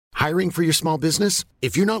Hiring for your small business?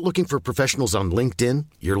 If you're not looking for professionals on LinkedIn,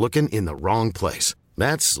 you're looking in the wrong place.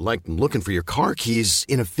 That's like looking for your car keys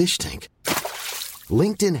in a fish tank.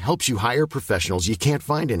 LinkedIn helps you hire professionals you can't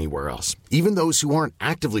find anywhere else, even those who aren't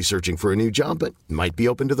actively searching for a new job but might be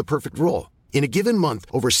open to the perfect role. In a given month,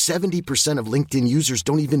 over 70% of LinkedIn users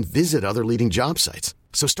don't even visit other leading job sites.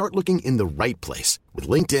 So start looking in the right place. With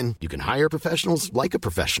LinkedIn, you can hire professionals like a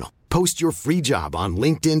professional. Post your free job on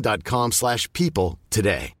linkedin.com/people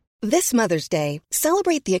today. This Mother's Day,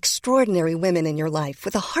 celebrate the extraordinary women in your life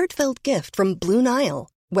with a heartfelt gift from Blue Nile.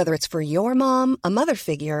 Whether it's for your mom, a mother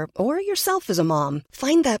figure, or yourself as a mom,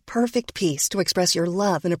 find that perfect piece to express your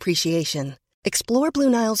love and appreciation. Explore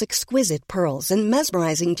Blue Nile's exquisite pearls and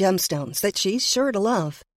mesmerizing gemstones that she's sure to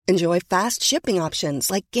love. Enjoy fast shipping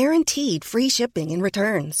options like guaranteed free shipping and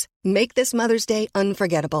returns. Make this Mother's Day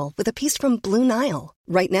unforgettable with a piece from Blue Nile.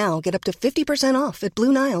 Right now, get up to 50% off at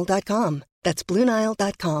BlueNile.com. That's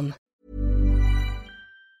BlueNile.com.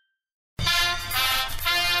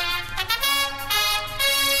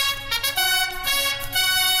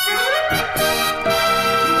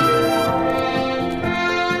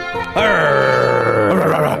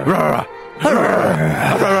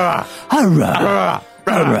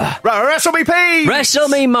 Wrestle me, Pete! Wrestle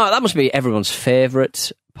me, Mark. That must be everyone's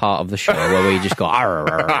favourite part of the show where we just go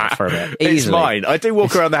for a bit. Easily. It's mine. I do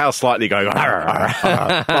walk around the house slightly going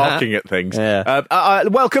barking at things. Yeah.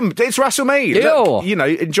 Welcome. It's Wrestle Me. Look, you know,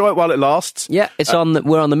 enjoy it while it lasts. Yeah, it's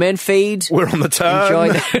we're on the main feed. We're on the turn.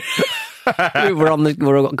 Enjoy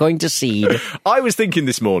we're going to seed. I was thinking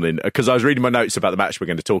this morning, because I was reading my notes about the match we're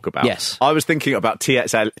going to talk about. Yes. I was thinking about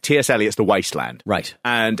T.S. Eliot's The Wasteland. Right.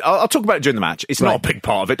 And I'll talk about it during the match. It's not a big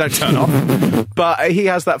part of it, don't turn off. But he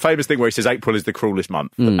has that famous thing where he says April is the cruelest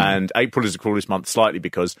month. And April is the cruelest month slightly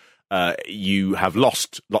because you have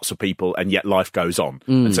lost lots of people and yet life goes on.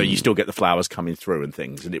 And so you still get the flowers coming through and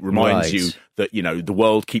things. And it reminds you that, you know, the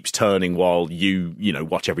world keeps turning while you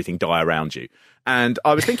watch everything die around you. And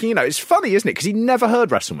I was thinking, it's funny, isn't it? Because he never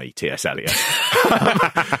heard Wrestle Me, T.S. Eliot.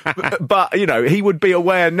 But, he would be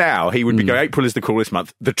aware now. He would be going, April is the cruelest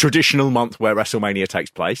month, the traditional month where WrestleMania takes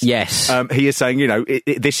place. Yes. He is saying,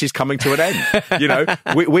 this is coming to an end.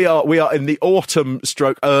 We are in the autumn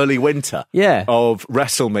stroke early winter of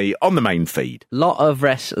Wrestle Me on the main feed. Lot of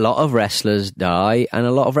wrestlers die and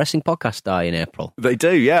a lot of wrestling podcasts die in April. They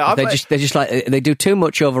do, yeah. They're just like, they do too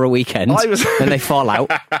much over a weekend and they fall out.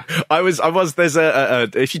 There's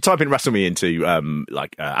if you type in Wrestle Me into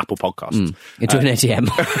Apple Podcasts, into an ATM.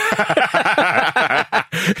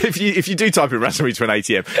 if you do type in Wrestle Me to an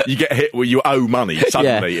ATM, you get hit where you owe money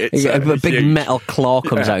suddenly. Yeah. A big huge metal claw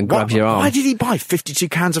comes out and grabs your arm. Why did he buy 52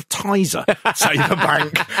 cans of Tizer? Save the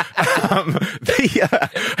bank.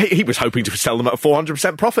 He was hoping to sell them at a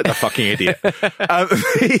 400% profit. The fucking idiot. The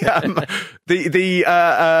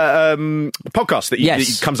podcast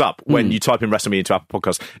that comes up when you type in Wrestle Me into Apple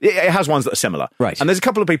Podcasts, it has ones that are similar. Right. And there's a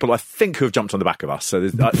couple of people I think who have jumped on the back of us. So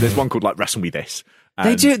there's one called Wrestle Me This.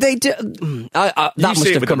 They do. That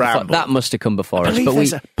must have come before us. But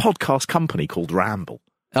there's a podcast company called Ramble.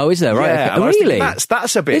 Oh, is there? Right. Yeah, okay. Really?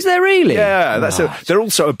 That's a bit. Is there really? Yeah, they're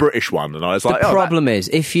also a British one, and I was like, the problem is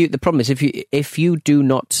if you do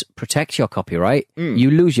not protect your copyright,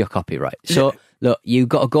 you lose your copyright. So. Look, you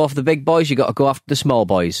got to go after the big boys, you got to go after the small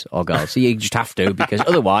boys or girls. So you just have to, because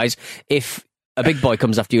otherwise, if a big boy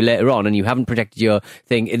comes after you later on and you haven't protected your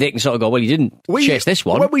thing, they can sort of go, well, you didn't chase this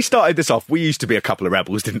one. When we started this off, we used to be a couple of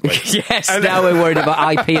rebels, didn't we? Yes, and now we're worried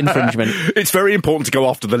about IP infringement. It's very important to go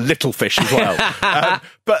after the little fish as well.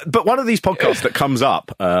 But one of these podcasts that comes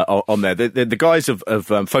up on there, the guys have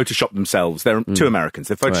photoshopped themselves. They're two Americans.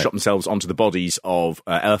 They've photoshopped themselves onto the bodies of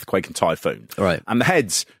Earthquake and Typhoon. Right. And the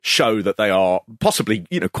heads show that they are possibly,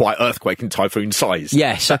 quite Earthquake and Typhoon sized.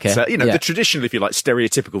 Yes, okay. The traditional, if you like,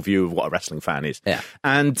 stereotypical view of what a wrestling fan is. Yeah.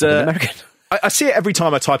 And American. I see it every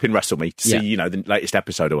time I type in Wrestle Me to see, the latest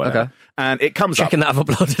episode or whatever. Okay. And it comes Checking up. That I've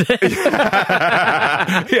uploaded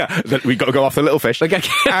it. Yeah, we've got to go after the little fish. Okay.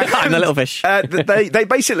 I'm the little fish. They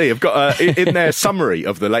basically have got, in their summary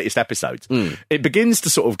of the latest episodes, it begins to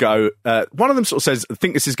sort of go, one of them sort of says, I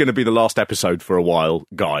think this is going to be the last episode for a while,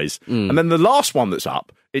 guys. And then the last one that's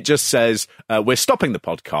up, it just says, we're stopping the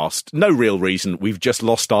podcast. No real reason. We've just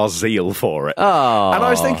lost our zeal for it. Oh. And I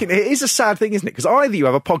was thinking, it is a sad thing, isn't it? Because either you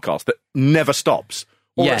have a podcast that never stops,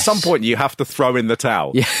 or at some point you have to throw in the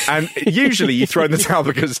towel. Yeah. And usually you throw in the towel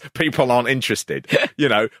because people aren't interested.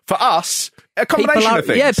 For us, a combination of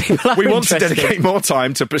things. Yeah, people are we want to interested. dedicate more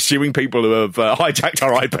time to pursuing people who have hijacked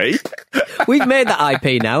our IP. We've made that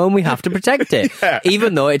IP now, and we have to protect it,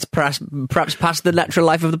 even though it's perhaps past the natural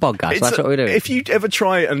life of the podcast. That's what we're doing. If you ever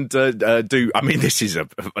try and do, I mean, this is a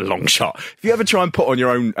long shot. If you ever try and put on your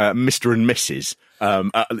own Mr. and Mrs.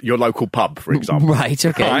 At your local pub, for example. Right,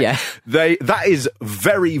 okay, yeah. That is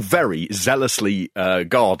very, very zealously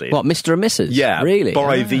guarded. What, Mr. and Mrs.? Yeah, really?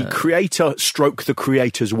 by the creator stroke the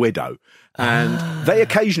creator's widow. And they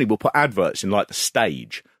occasionally will put adverts in like the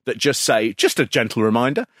stage that just say, just a gentle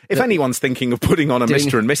reminder, if anyone's thinking of putting on a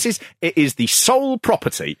Mr. and Mrs., it is the sole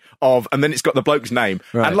property of, and then it's got the bloke's name,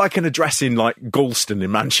 and like an address in like Galston in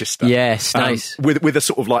Manchester. Yes, nice. With a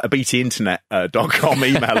sort of like a btinternet.com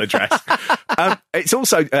email address. It's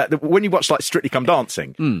also, when you watch like Strictly Come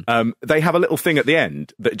Dancing, they have a little thing at the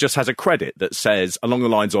end that just has a credit that says along the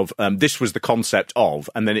lines of, this was the concept of,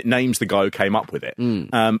 and then it names the guy who came up with it.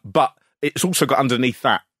 But it's also got underneath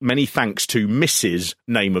that, many thanks to Mrs.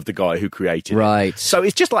 name of the guy who created it. Right. So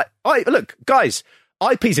it's just like, look, guys,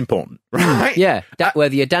 IP's important, right? Yeah,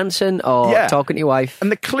 whether you're dancing or talking to your wife.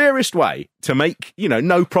 And the clearest way to make,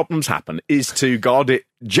 no problems happen is to guard it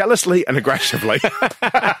jealously and aggressively.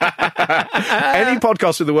 Any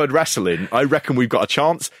podcast with the word wrestling, I reckon we've got a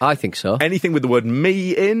chance. I think so. Anything with the word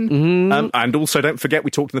me in. And also, don't forget, we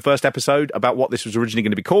talked in the first episode about what this was originally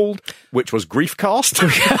going to be called, which was Griefcast.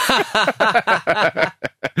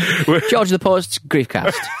 George the Post's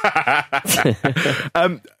Griefcast.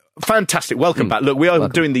 Fantastic. Welcome back. Look, we are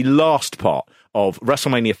doing the last part of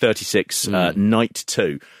WrestleMania 36 Night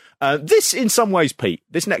 2. This, in some ways, Pete,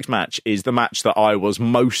 this next match is the match that I was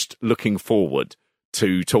most looking forward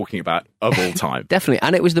to talking about of all time. Definitely.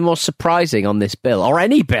 And it was the most surprising on this bill, or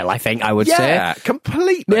any bill, I think I would say. Yeah,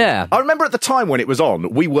 completely. Yeah. I remember at the time when it was on,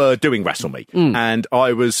 we were doing WrestleMe, and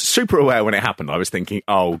I was super aware when it happened. I was thinking,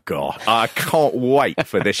 oh, God, I can't wait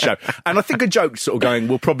for this show. And I think a joke sort of going,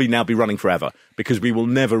 we'll probably now be running forever because we will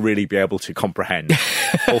never really be able to comprehend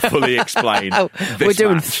or fully explain this We're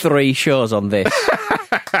doing match. 3 shows on this.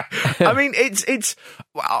 I mean, it's.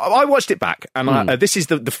 I watched it back, and this is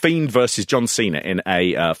the Fiend versus John Cena in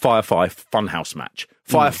a Firefly Funhouse match.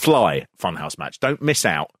 Firefly Funhouse match. Don't miss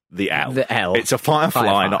out the L. The L. It's a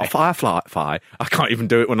Firefly, not a Firefly. I can't even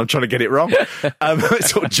do it when I'm trying to get it wrong. I'm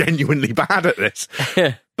sort of genuinely bad at this.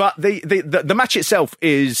 But the match itself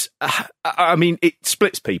is, I mean, it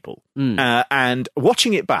splits people. And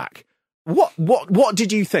watching it back, what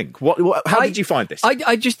did you think? How did you find this?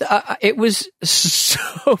 I just it was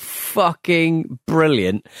so fucking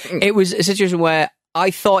brilliant. It was a situation where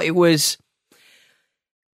I thought it was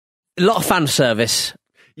a lot of fan service.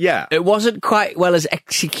 Yeah. It wasn't quite well as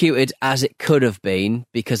executed as it could have been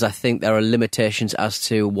because I think there are limitations as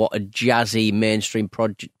to what a jazzy mainstream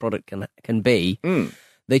product can be.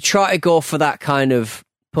 They try to go for that kind of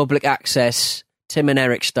public access Tim and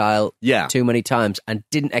Eric style too many times and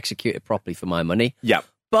didn't execute it properly for my money. Yeah.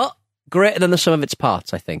 But greater than the sum of its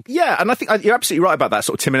parts, I think. Yeah, and I think you're absolutely right about that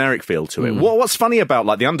sort of Tim and Eric feel to it. What's funny about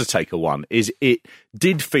like the Undertaker one is it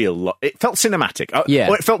did feel it felt cinematic. Or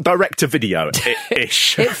it felt direct to video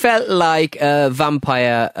ish. It felt like a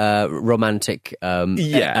vampire romantic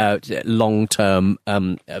long term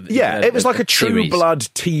it was like a True series. Blood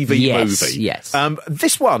TV movie. Yes.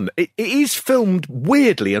 This one it is filmed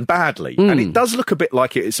weirdly and badly, and it does look a bit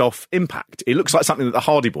like it's off Impact. It looks like something that the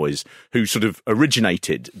Hardy Boys, who sort of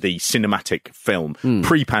originated the cinematic film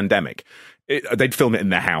pre-pandemic, they'd film it in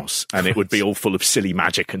their house and it would be all full of silly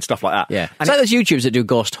magic and stuff like that. Yeah. It's like those YouTubers that do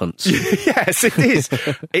ghost hunts. Yes, it is.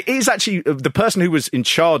 It is actually the person who was in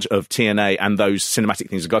charge of TNA and those cinematic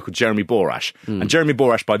things, a guy called Jeremy Borash. And Jeremy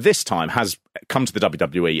Borash by this time has come to the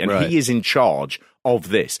WWE and he is in charge of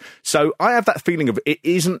this. So I have that feeling of it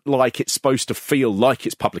isn't like it's supposed to feel like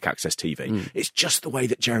it's public access TV. It's just the way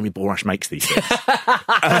that Jeremy Borash makes these things.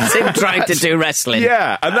 It's him trying to do wrestling.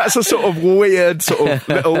 Yeah, and that's a sort of weird sort of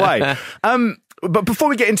little way. But before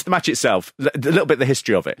we get into the match itself, a little bit of the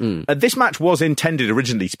history of it. This match was intended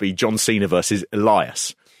originally to be John Cena versus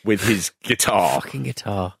Elias with his guitar. Fucking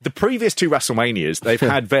guitar. The previous 2 WrestleManias, they've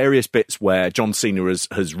had various bits where John Cena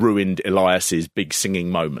has ruined Elias's big singing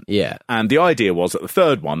moment. Yeah. And the idea was that the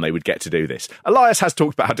third one, they would get to do this. Elias has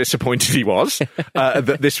talked about how disappointed he was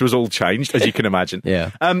that this was all changed, as you can imagine. Yeah.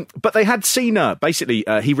 But they had Cena, basically,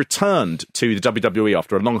 he returned to the WWE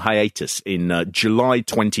after a long hiatus in July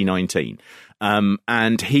 2019.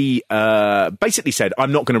 and he basically said,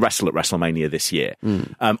 I'm not going to wrestle at WrestleMania this year.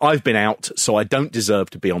 I've been out, so I don't deserve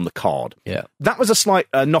to be on the card. Yeah. That was a slight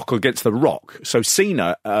knock against The Rock. So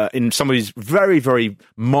Cena, in some of his very, very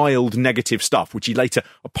mild negative stuff, which he later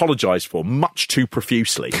apologised for much too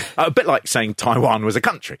profusely, a bit like saying Taiwan was a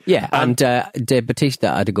country. Yeah, and Dave Bautista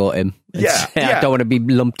had to go at him. Yeah. I don't want to be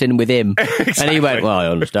lumped in with him. Exactly. And he went, well, I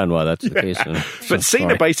understand why that's the case. But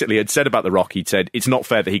Cena basically had said about The Rock, he'd said, it's not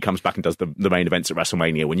fair that he comes back and does the main events at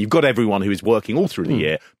WrestleMania when you've got everyone who is working all through the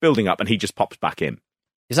year, building up, and he just pops back in.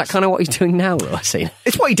 Is that kind of what he's doing now, though, I see?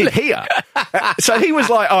 It's what he did here. So he was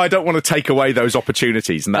like, I don't want to take away those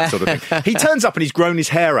opportunities and that sort of thing. He turns up and he's grown his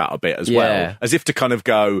hair out a bit as well, as if to kind of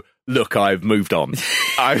go, look, I've moved on.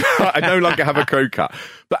 I no longer have a crew cut.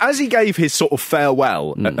 But as he gave his sort of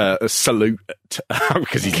farewell salute,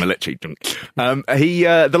 because he's military,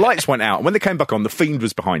 the lights went out. And when they came back on, The Fiend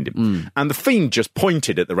was behind him. And The Fiend just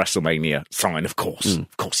pointed at the WrestleMania sign, of course.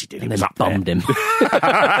 Of course he did. He was up bombed there.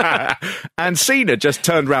 him. And Cena just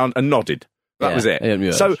turned around and nodded. That was it.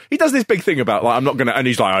 Yeah. So he does this big thing about, like, I'm not going to, and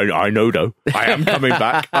he's like, I know, though. I am coming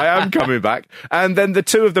back. I am coming back. And then the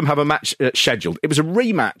two of them have a match scheduled. It was a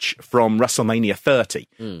rematch from WrestleMania 30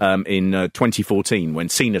 in 2014 when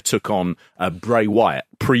Cena took on Bray Wyatt,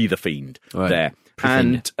 pre-The Fiend there.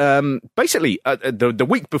 And basically, the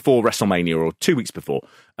week before WrestleMania, or 2 weeks before,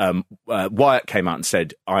 Wyatt came out and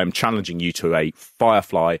said, I am challenging you to a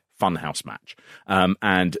Firefly Funhouse match.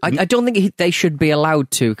 And I don't think they should be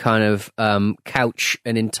allowed to kind of couch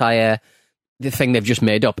an entire the thing they've just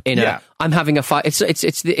made up in I'm having a fight.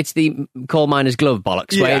 It's the coal miner's glove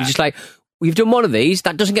bollocks where it's just like, we've done one of these.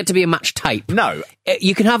 That doesn't get to be a match type. No.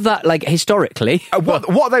 You can have that, like, historically.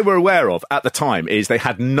 What they were aware of at the time is they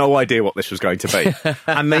had no idea what this was going to be.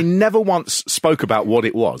 And they never once spoke about what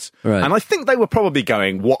it was. Right. And I think they were probably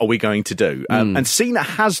going, what are we going to do? And Cena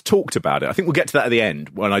has talked about it. I think we'll get to that at the end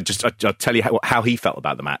when I'll tell you how he felt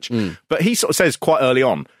about the match. But he sort of says quite early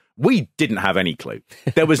on, we didn't have any clue.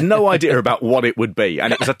 There was no idea about what it would be,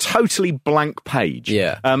 and it was a totally blank page.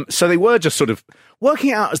 Yeah. So they were just sort of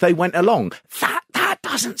working out as they went along. That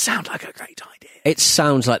doesn't sound like a great idea. It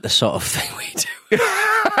sounds like the sort of thing we do.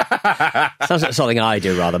 Sounds like something I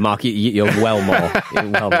do, rather. Mark, you're well more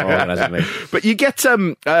organised than me. But you get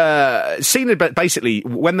Cena basically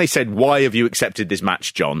when they said, "Why have you accepted this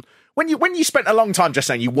match, John?" When you spent a long time just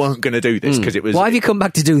saying you weren't going to do this because it was... Why have you come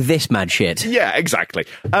back to do this mad shit? Yeah, exactly.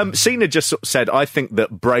 Cena just sort of said, I think that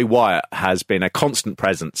Bray Wyatt has been a constant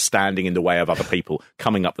presence standing in the way of other people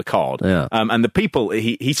coming up the card. Yeah. And the people,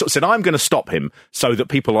 he sort of said, I'm going to stop him so that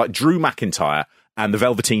people like Drew McIntyre and the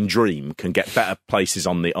Velveteen Dream can get better places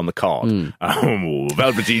on the card.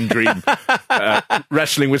 Velveteen Dream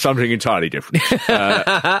wrestling with something entirely different.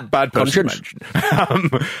 Bad person to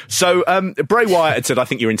mention. So Bray Wyatt had said, I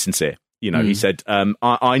think you're insincere. You know, he said,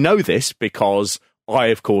 I know this because I,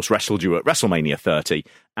 of course, wrestled you at WrestleMania 30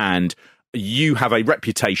 and you have a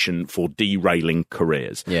reputation for derailing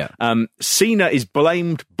careers. Yeah. Cena is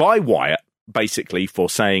blamed by Wyatt, basically, for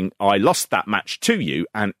saying, I lost that match to you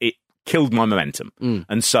and it killed my momentum.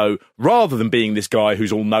 And so rather than being this guy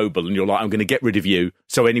who's all noble and you're like, I'm going to get rid of you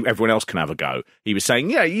so everyone else can have a go, he was saying,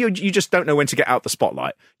 yeah, you just don't know when to get out the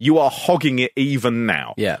spotlight. You are hogging it even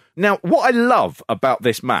now. Yeah. Now, what I love about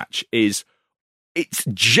this match is it's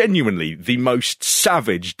genuinely the most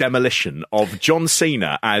savage demolition of John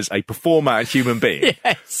Cena as a performer and human being.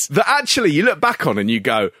 Yes. That actually you look back on and you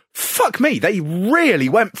go, fuck me, they really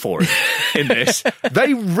went for it in this.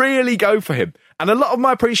 They really go for him. And a lot of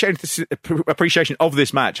my appreciation of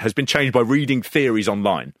this match has been changed by reading theories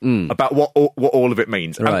online about what all of it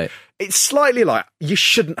means. Right. It's slightly like, you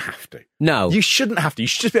shouldn't have to. No. You shouldn't have to. You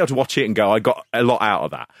should just be able to watch it and go, I got a lot out of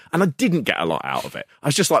that. And I didn't get a lot out of it. I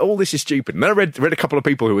was just like, oh, this is stupid. And then I read a couple of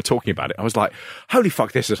people who were talking about it. I was like, holy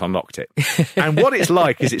fuck, this has unlocked it. And what it's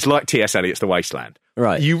like is it's like T.S. Eliot's The Wasteland.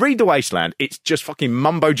 Right. You read The Wasteland, it's just fucking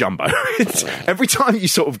mumbo jumbo. Every time you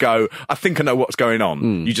sort of go, I think I know what's going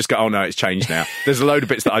on, you just go, oh no, it's changed now. There's a load of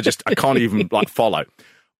bits that I can't even like follow.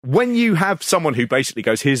 When you have someone who basically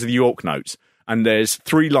goes, here's the York notes, and there's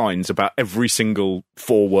 3 lines about every single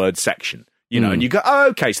 4-word section, you know, and you go, oh,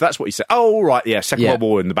 okay, so that's what you said. Oh, right, yeah, Second World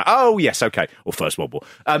War in the back. Oh, yes, okay. Or First World War.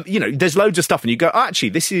 You know, there's loads of stuff, and you go, oh, actually,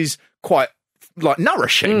 this is quite, like,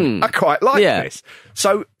 nourishing. I quite like this.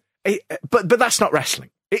 So, but that's not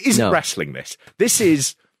wrestling. It isn't wrestling, this. This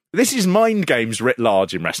is mind games writ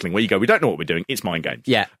large in wrestling, where you go, we don't know what we're doing, it's mind games.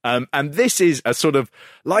 Yeah. And this is a sort of,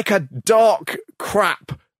 like a dark,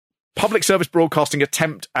 crap public service broadcasting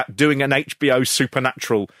attempt at doing an HBO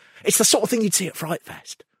supernatural. It's the sort of thing you'd see at Fright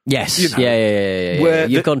Fest. Yes. You know, Yeah. where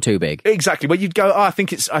You've gone too big. Exactly. Where you'd go, I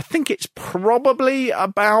think it's probably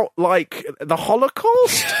about like the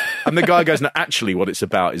Holocaust. And the guy goes, no, actually what it's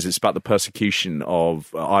about the persecution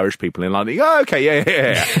of Irish people in London. Oh, okay,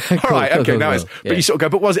 yeah. All right, okay, now it's... But you sort of go,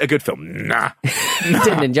 but was it a good film? Nah.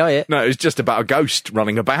 Didn't enjoy it. No, it was just about a ghost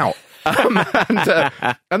running about. And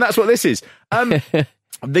that's what this is.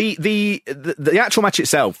 The actual match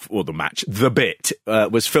itself, or the bit,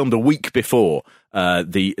 was filmed a week before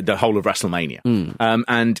the whole of WrestleMania,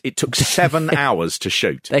 and it took 7 hours to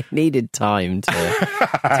shoot. They needed time to.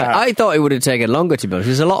 I thought it would have taken longer, to be honest.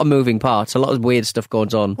 There's a lot of moving parts, a lot of weird stuff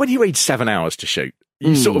going on. When you read 7 hours to shoot,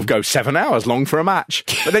 you sort of go 7 hours long for a match,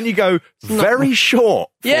 but then you go very short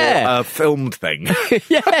for a filmed thing.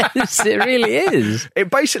 Yes, it really is. It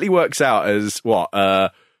basically works out as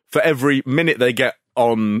for every minute they get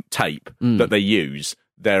on tape that they use,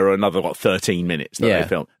 there are another 13 minutes that they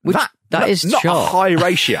film. That is not short. a high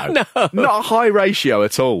ratio. No. Not a high ratio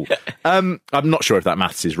at all. I'm not sure if that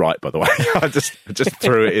maths is right, by the way. I just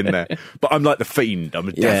threw it in there. But I'm like the Fiend. I'm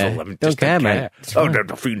a devil. Don't care, mate. Oh,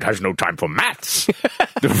 the Fiend has no time for maths.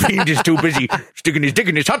 The Fiend is too busy sticking his dick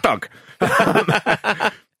in his hot dog.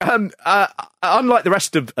 Unlike the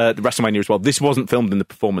rest of the WrestleMania as well, this wasn't filmed in the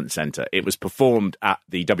Performance Center. It was performed at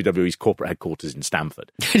the WWE's corporate headquarters in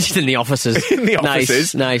Stamford. Just in the offices. In the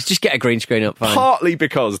offices. Nice. Just get a green screen up, fine. Partly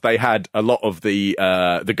because they had a lot of the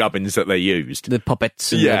gubbins that they used. The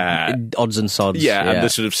puppets and the odds and sods. Yeah, and the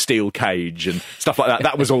sort of steel cage and stuff like that.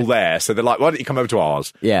 That was all there. So they're like, why don't you come over to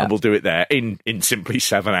ours? Yeah. And we'll do it there in simply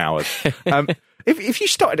 7 hours. If you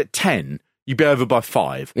started at 10... you'd be over by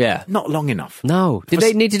 5. Yeah. Not long enough. No. Did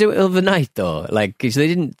they need to do it overnight, though? Like, because they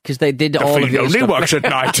did all of The Fiend your only stuff. works at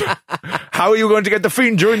night. How are you going to get the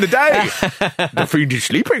Fiend during the day? The Fiend is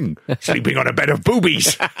sleeping on a bed of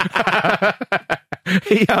boobies.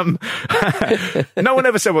 No one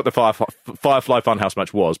ever said what the Firefly Funhouse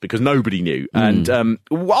match was because nobody knew. And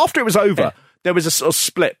after it was over, there was a sort of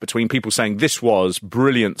split between people saying this was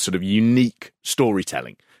brilliant, sort of unique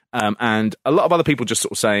storytelling. And a lot of other people just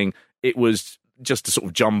sort of saying it was just a sort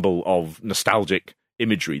of jumble of nostalgic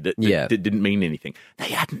imagery that didn't mean anything. They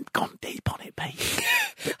hadn't gone deep on it, mate.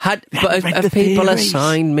 But have people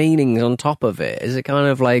assigned meanings on top of it? Is it kind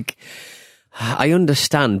of like... I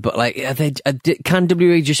understand, but like, can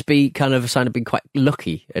WWE just be kind of a sign of being quite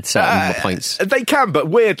lucky at certain points? They can, but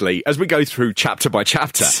weirdly, as we go through chapter by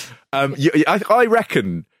chapter, I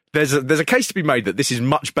reckon... There's a case to be made that this is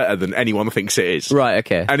much better than anyone thinks it is. Right,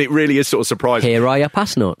 okay. And it really is sort of surprising. Here are your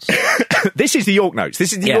pass notes. This is the York notes.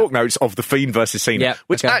 This is the York notes of The Fiend versus Cena,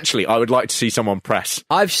 which actually I would like to see someone press.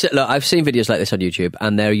 I've seen videos like this on YouTube,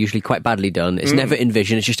 and they're usually quite badly done. It's never in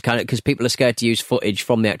vision. It's just kind of because people are scared to use footage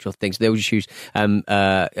from the actual things. They'll just use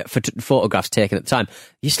photographs taken at the time.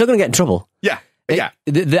 You're still going to get in trouble. Yeah. Yeah,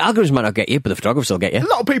 the algorithms might not get you, but the photographers will get you. A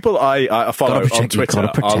lot of people I follow on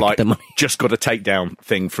Twitter are like, them. just got a takedown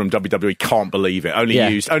thing from WWE. Can't believe it.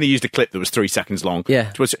 Only used a clip that was 3 seconds long.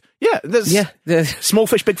 Yeah, there's small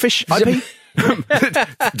fish, big fish. IP. Ring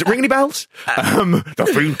any bells?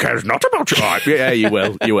 The Fiend cares not about your life. Yeah, you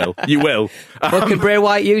will. Well, can Bray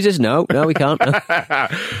Wyatt use us? No, we can't.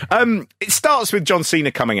 It starts with John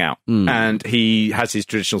Cena coming out, and he has his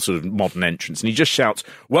traditional sort of modern entrance, and he just shouts,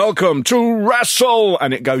 "Welcome to Wrestle!"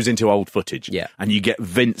 And it goes into old footage. Yeah. And you get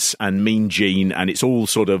Vince and Mean Gene, and it's all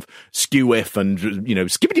sort of skew-if and,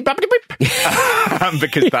 skibbity babbity whip,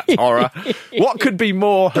 because that's horror. What could be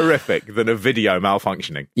more horrific than a video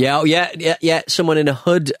malfunctioning? Yeah. Someone in a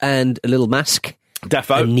hood and a little mask.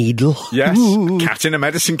 Defo. A needle. Yes. Cat in a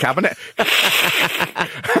medicine cabinet.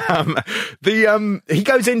 He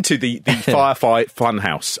goes into the Firefly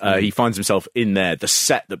Funhouse. He finds himself in there, the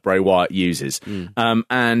set that Bray Wyatt uses.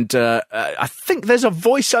 And I think there's a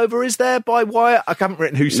voiceover, is there, by Wyatt? I haven't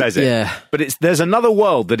written who says it. Yeah. But there's another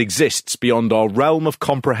world that exists beyond our realm of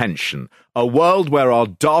comprehension. A world where our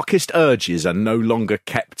darkest urges are no longer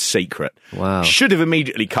kept secret. Wow. Should have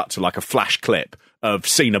immediately cut to like a flash clip of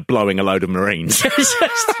Cena blowing a load of Marines. Says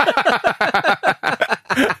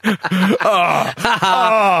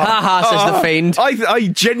the Fiend. I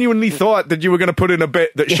genuinely thought that you were going to put in a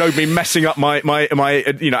bit that showed me messing up my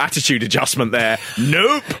attitude adjustment there.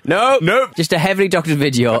 Nope. Just a heavily doctored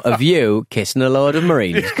video of you kissing a load of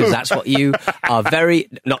Marines, because that's what you are very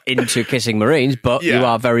not into, kissing Marines, but you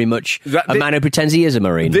are very much a man who pretends he is a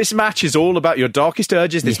Marine. This match is all about your darkest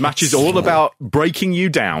urges. This match is all about breaking you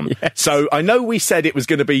down. Yes. So I know we said it was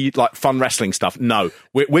going to be like fun wrestling stuff. No,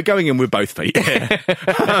 we're going in with both feet. Here's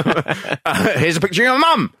a picture of your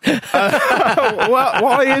mum.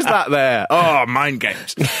 Why is that there? Oh, mind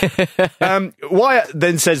games. Wyatt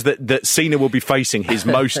then says that Cena will be facing his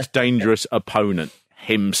most dangerous opponent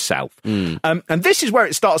himself. And this is where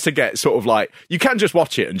it starts to get sort of like, you can just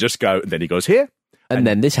watch it and just go, and then he goes here. And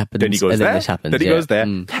then this happens. Then he goes and there. Then this happens. Then he goes there.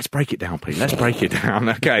 Let's break it down, Pete. Let's break it down.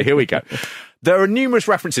 Okay, here we go. There are numerous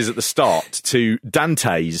references at the start to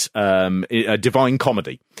Dante's Divine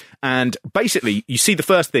Comedy. And basically, you see the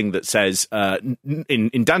first thing that says,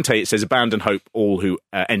 in Dante, it says, abandon hope all who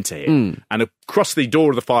enter here. And across the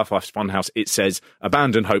door of the Fireflies Funhouse, it says,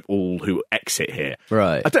 abandon hope all who exit here.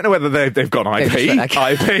 Right. I don't know whether they've got IP.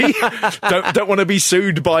 Don't want to be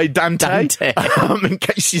sued by Dante. In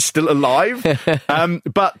case he's still alive.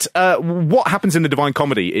 But what happens in the Divine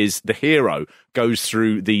Comedy is the hero goes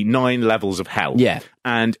through the 9 levels of hell. Yeah.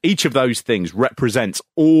 And each of those things represents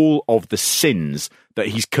all of the sins that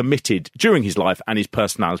he's committed during his life and his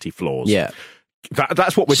personality flaws. Yeah.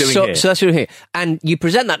 That's what we're doing here. So that's what we're here. And you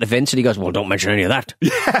present that to Vince, and he goes, well, don't mention any of that.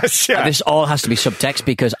 Yes, yeah. This all has to be subtext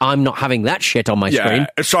because I'm not having that shit on my screen.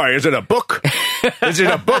 Sorry, is it a book? Is it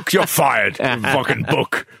a book? You're fired. Fucking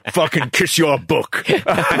book. Fucking kiss your book.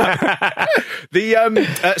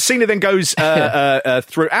 Cena then goes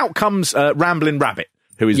through. Out comes Ramblin' Rabbit,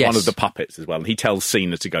 who is one of the puppets as well. And he tells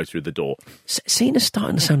Cena to go through the door. Cena's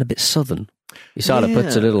starting to sound a bit southern. He sort of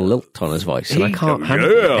puts a little lilt on his voice, and I can't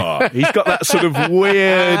handle it. He's got that sort of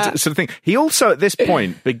weird sort of thing. He also, at this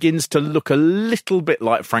point, begins to look a little bit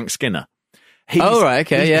like Frank Skinner. He's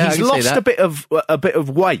lost a bit of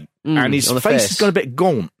weight, and his face has gone a bit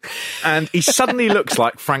gaunt, and he suddenly looks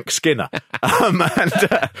like Frank Skinner.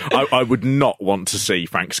 I would not want to see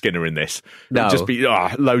Frank Skinner in this. No. It'd just be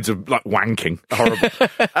loads of like wanking, horrible.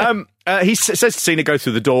 He says to Cena, "Go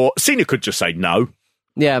through the door." Cena could just say no.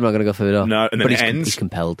 Yeah, I'm not going to go through the door. No, and then but it ends. He's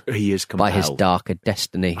compelled. He is compelled by his darker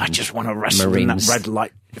destiny. I just want to wrestle in that red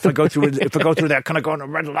light. If I go through there, can I go on a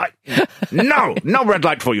red light? No red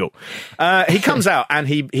light for you. He comes out and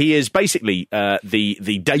he is basically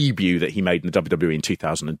the debut that he made in the WWE in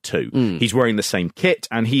 2002. He's wearing the same kit,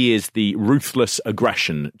 and he is the ruthless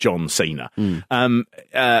aggression John Cena.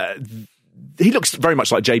 He looks very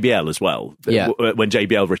much like JBL as well. Yeah. When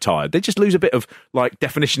JBL retired, they just lose a bit of like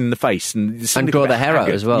definition in the face and grow the hair out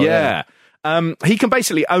as well. Yeah. He can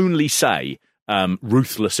basically only say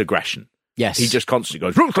ruthless aggression. Yes. He just constantly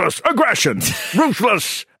goes ruthless aggression,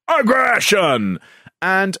 ruthless aggression,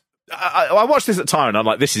 and I watched this at the time and I'm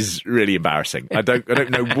like, this is really embarrassing. I don't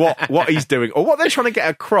know what he's doing or what they're trying to get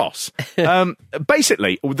across.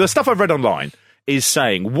 Basically, the stuff I've read online is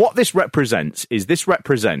saying what this represents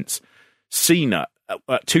Cena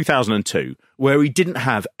 2002, where he didn't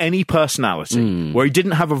have any personality, where he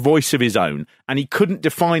didn't have a voice of his own, and he couldn't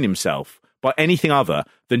define himself by anything other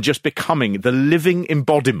than just becoming the living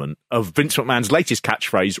embodiment of Vince McMahon's latest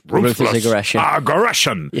catchphrase, ruthless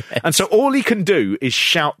aggression. Yes. And so all he can do is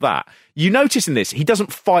shout that. You notice in this, he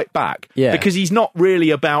doesn't fight back because he's not really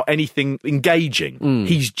about anything engaging.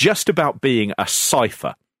 He's just about being a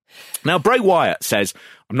cipher. Now, Bray Wyatt says,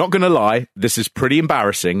 I'm not going to lie, this is pretty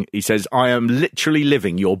embarrassing. He says, I am literally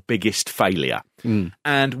living your biggest failure.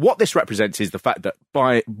 And what this represents is the fact that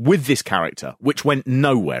with this character, which went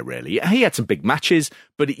nowhere really, he had some big matches,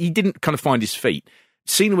 but he didn't kind of find his feet.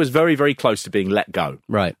 Cena was very, very close to being let go.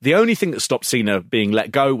 Right. The only thing that stopped Cena being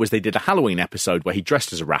let go was they did a Halloween episode where he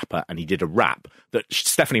dressed as a rapper and he did a rap that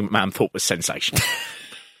Stephanie McMahon thought was sensational.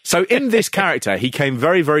 So in this character, he came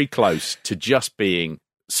very, very close to just being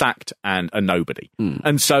sacked and a nobody.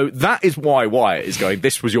 And so that is why Wyatt is going,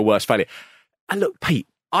 this was your worst failure. And look, Pete,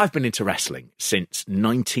 I've been into wrestling since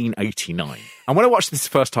 1989. And when I watched this the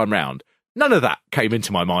first time round, none of that came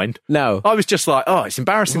into my mind. No. I was just like, oh, it's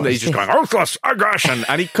embarrassing that he's just going, ruthless aggression,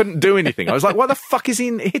 and he couldn't do anything. I was like, why the fuck is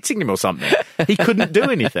he hitting him or something? He couldn't do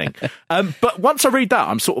anything. But once I read that,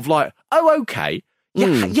 I'm sort of like, oh, okay.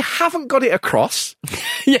 You haven't got it across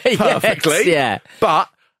perfectly. Yes, but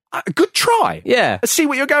good try. Yeah. Let's see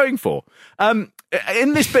what you're going for.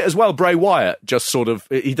 In this bit as well, Bray Wyatt just sort of,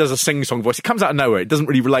 he does a sing-song voice. It comes out of nowhere. It doesn't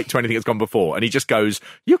really relate to anything that's gone before. And he just goes,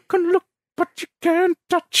 you can look, but you can't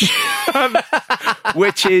touch.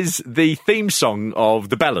 Which is the theme song of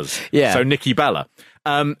the Bellas. Yeah. So Nikki Bella.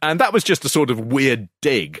 And that was just a sort of weird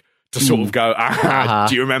dig to sort of go,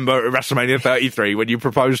 do you remember WrestleMania 33 when you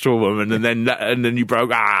proposed to a woman and then you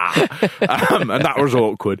broke, and that was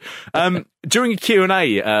awkward. During a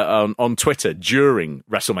Q&A on Twitter during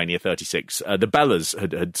WrestleMania 36, the Bellas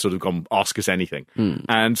had sort of gone, ask us anything.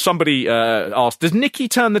 And somebody asked, does Nikki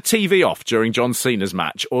turn the TV off during John Cena's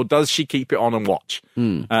match or does she keep it on and watch?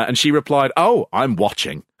 And she replied, oh, I'm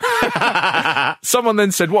watching. Someone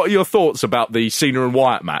then said, what are your thoughts about the Cena and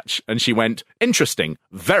Wyatt match? And she went, interesting,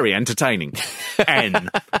 very entertaining. N.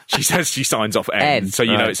 She says she signs off N. So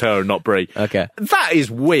you know it's her and not Brie. Okay. That is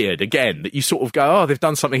weird, again, that you sort of go, oh, they've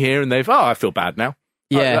done something here and I feel bad now.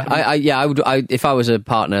 Yeah, I would. If I was a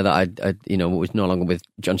partner that I was no longer with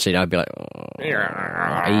John Cena, I'd be like,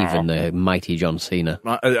 even the mighty John Cena.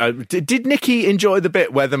 Did Nikki enjoy the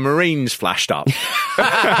bit where the Marines flashed up?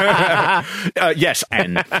 Yes,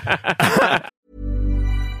 N.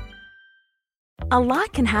 A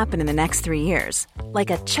lot can happen in the next 3 years. Like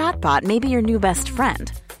a chatbot may be your new best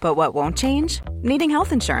friend. But what won't change? Needing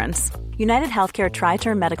health insurance. United Healthcare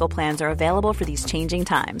Tri-Term Medical Plans are available for these changing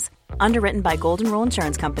times. Underwritten by Golden Rule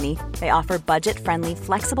Insurance Company, they offer budget-friendly,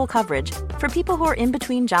 flexible coverage for people who are in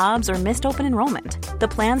between jobs or missed open enrollment. The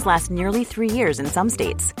plans last nearly 3 years in some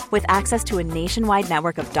states, with access to a nationwide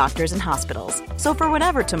network of doctors and hospitals. So for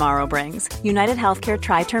whatever tomorrow brings, United Healthcare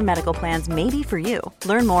Tri-Term Medical Plans may be for you.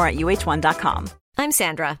 Learn more at uh1.com. I'm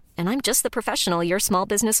Sandra, and I'm just the professional your small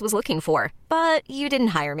business was looking for. But you didn't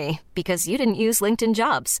hire me because you didn't use LinkedIn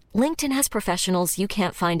Jobs. LinkedIn has professionals you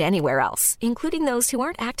can't find anywhere else, including those who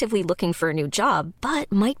aren't actively looking for a new job,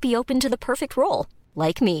 but might be open to the perfect role,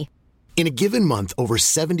 like me. In a given month, over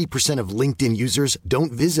 70% of LinkedIn users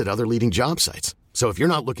don't visit other leading job sites. So if you're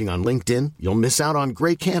not looking on LinkedIn, you'll miss out on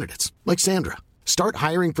great candidates like Sandra. Start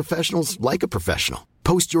hiring professionals like a professional.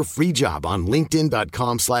 Post your free job on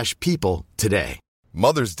linkedin.com/people today.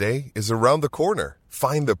 Mother's Day is around the corner.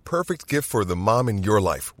 Find the perfect gift for the mom in your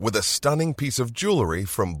life with a stunning piece of jewelry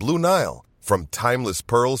from Blue Nile. From timeless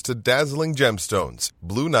pearls to dazzling gemstones,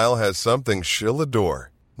 Blue Nile has something she'll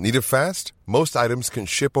adore. Need it fast? Most items can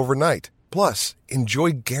ship overnight. Plus,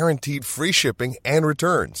 enjoy guaranteed free shipping and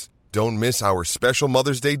returns. Don't miss our special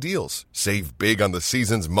Mother's Day deals. Save big on the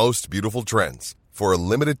season's most beautiful trends. For a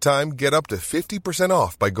limited time, get up to 50%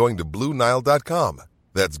 off by going to BlueNile.com.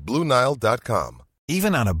 That's BlueNile.com.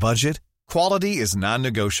 Even on a budget, quality is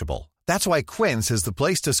non-negotiable. That's why Quince is the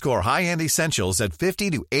place to score high-end essentials at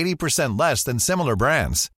 50 to 80% less than similar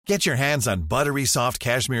brands. Get your hands on buttery soft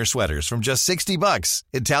cashmere sweaters from just $60,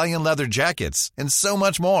 Italian leather jackets, and so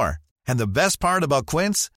much more. And the best part about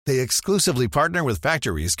Quince, they exclusively partner with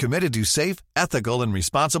factories committed to safe, ethical, and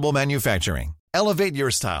responsible manufacturing. Elevate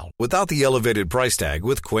your style without the elevated price tag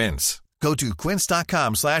with Quince. Go to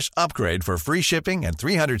quince.com/upgrade for free shipping and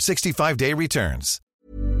 365-day returns.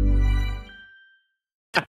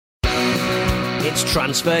 It's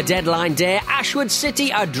transfer deadline day. Ashwood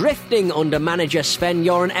City are drifting under manager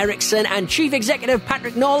Sven-Göran Eriksson, and Chief Executive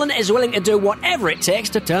Patrick Nolan is willing to do whatever it takes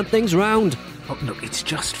to turn things round. Oh, look, it's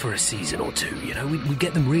just for a season or two, we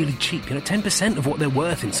get them really cheap, 10% of what they're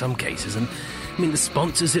worth in some cases, and the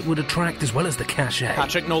sponsors it would attract as well as the cachet.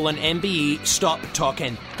 Patrick Nolan, MBE, stop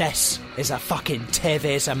talking. This is a fucking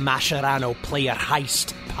Tevez and Mascherano player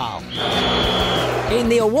heist, pal. In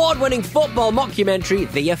the award-winning football mockumentary,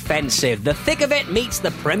 The Offensive, the thick of it meets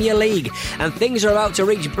the Premier League, and things are about to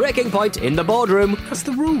reach breaking point in the boardroom. That's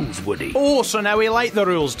the rules, Woody. Oh, so now we like the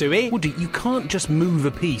rules, do we? Woody, you can't just move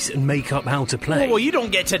a piece and make up how to play. Oh, well, you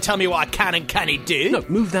don't get to tell me what I can and can't do. No,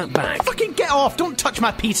 move that back. Fucking get off, don't touch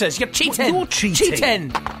my pizzas, you're cheating. What, you're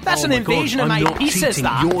cheating? That's an invasion of my pizzas,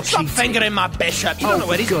 that. You're Stop cheating. fingering my bishop, you don't know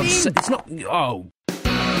where he's been. It's not... Oh...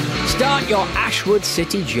 Start your Ashwood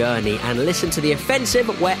City journey and listen to The Offensive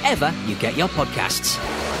wherever you get your podcasts.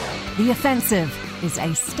 The Offensive is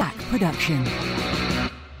a Stack production.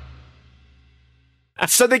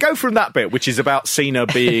 So they go from that bit, which is about Cena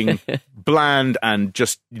being bland and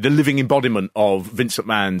just the living embodiment of Vince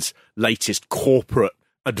McMahon's latest corporate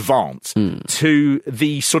advance, to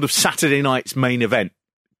the sort of Saturday night's main event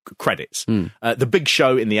credits. The big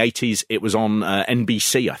show in the 80s, it was on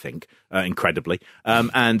NBC, I think, incredibly.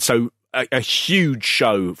 And so a huge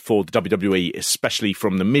show for the WWE, especially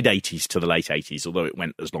from the mid-80s to the late 80s, although it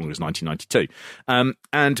went as long as 1992.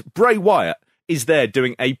 And Bray Wyatt is there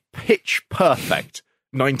doing a pitch-perfect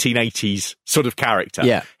 1980s sort of character.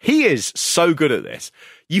 Yeah. He is so good at this.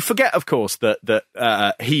 You forget, of course,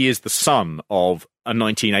 that he is the son of a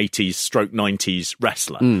 1980s stroke 90s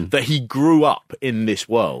wrestler, that he grew up in this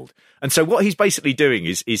world. And so what he's basically doing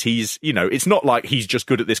is he's, it's not like he's just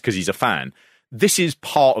good at this because he's a fan. This is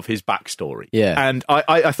part of his backstory. Yeah. And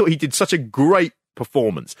I thought he did such a great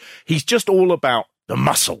performance. He's just all about the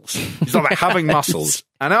muscles. He's all about having muscles.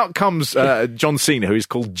 And out comes John Cena, who is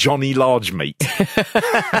called Johnny Large Meat.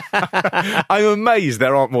 I'm amazed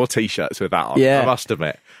there aren't more T-shirts with that on, I must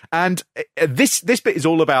admit. And this bit is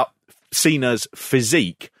all about Cena's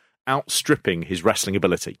physique outstripping his wrestling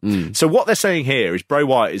ability. So what they're saying here is Bray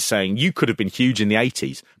Wyatt is saying you could have been huge in the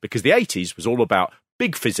 80s because the 80s was all about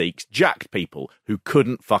big physiques, jacked people who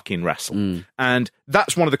couldn't fucking wrestle. And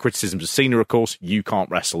that's one of the criticisms of Cena, of course. You can't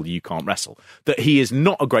wrestle. That he is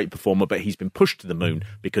not a great performer, but he's been pushed to the moon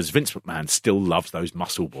because Vince McMahon still loves those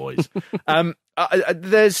muscle boys.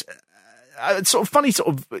 There's sort of funny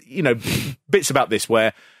bits about this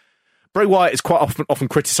where Bray Wyatt is quite often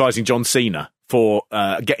criticising John Cena for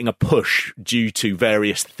getting a push due to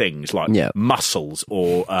various things like muscles,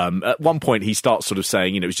 or at one point he starts sort of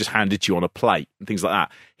saying, it was just handed to you on a plate and things like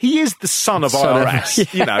that. He is the son of IRS,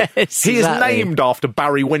 he is named after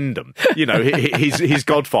Barry Windham, his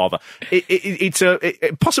godfather. It's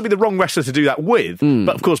possibly the wrong wrestler to do that with,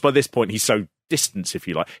 but of course by this point he's so distant, if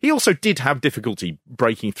you like. He also did have difficulty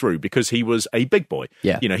breaking through because he was a big boy.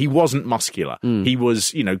 Yeah. He wasn't muscular. He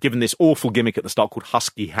was, given this awful gimmick at the start called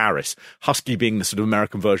Husky Harris. Husky being the sort of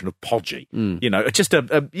American version of Podgy. Just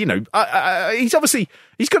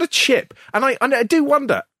he's got a chip. And I do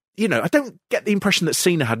wonder, I don't get the impression that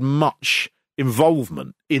Cena had much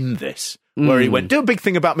involvement in this, where he went, do a big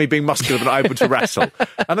thing about me being muscular but not able to wrestle.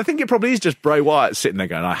 And I think it probably is just Bray Wyatt sitting there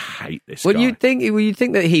going, I hate this guy. You'd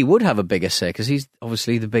think that he would have a bigger say, because he's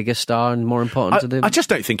obviously the biggest star and more important to the... I just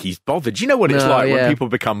don't think he's bothered. You know what it's like when people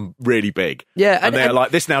become really big? Yeah. And they're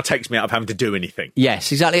like, this now takes me out of having to do anything.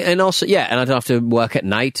 Yes, exactly. And also, and I don't have to work at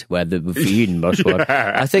night, where the feeding must work.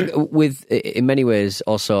 I think in many ways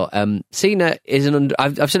also, Cena is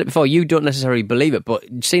I've said it before, you don't necessarily believe it, but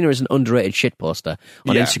Cena is an underrated shitposter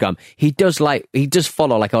on Instagram. He does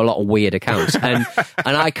follow like a lot of weird accounts, and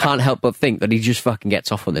I can't help but think that he just fucking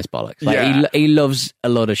gets off on this bollocks. He loves a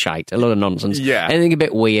lot of shite, a lot of nonsense. Yeah. Anything a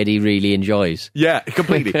bit weird he really enjoys. Yeah,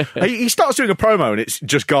 completely. He starts doing a promo and it's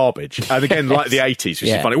just garbage. And again, like the 80s, which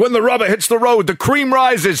is funny. When the rubber hits the road, the cream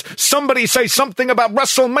rises. Somebody say something about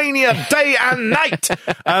WrestleMania day and night.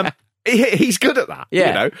 He's good at that,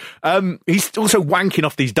 He's also wanking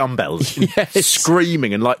off these dumbbells,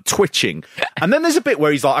 screaming and like twitching. And then there's a bit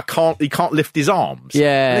where he's like, he can't lift his arms.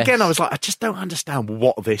 Yeah. And again, I was like, I just don't understand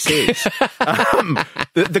what this is.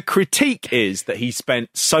 The critique is that he spent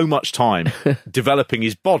so much time developing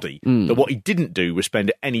his body that what he didn't do was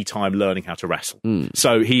spend any time learning how to wrestle.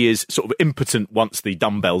 So he is sort of impotent once the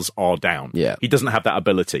dumbbells are down. Yeah. He doesn't have that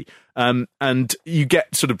ability. And you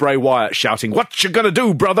get sort of Bray Wyatt shouting, "What you gonna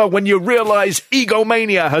do, brother, when you realise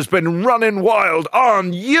egomania has been running wild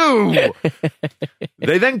on you?"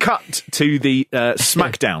 They then cut to the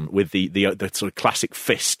SmackDown with the sort of classic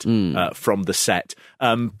fist from the set.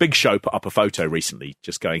 Big Show put up a photo recently,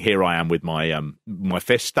 just going, "Here I am with my my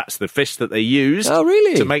fist." That's the fist that they used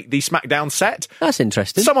to make the SmackDown set. That's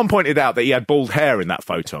interesting. Someone pointed out that he had bald hair in that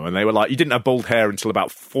photo, and they were like, "You didn't have bald hair until about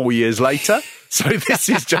 4 years later." So this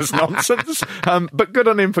is just nonsense. But good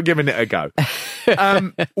on him for giving it a go.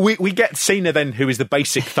 We get Cena then, who is the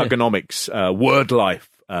basic Thugonomics word life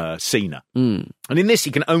Cena. And in this,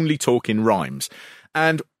 he can only talk in rhymes.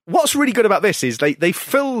 And what's really good about this is they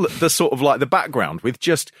fill the sort of like the background with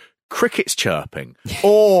just crickets chirping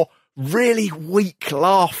or really weak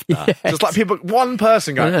laughter. Just like one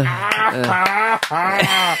person going,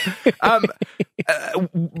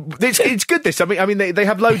 it's good this. I mean they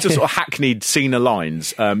have loads of sort of hackneyed Cena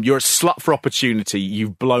lines. You're a slut for opportunity,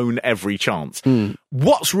 you've blown every chance.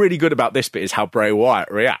 What's really good about this bit is how Bray Wyatt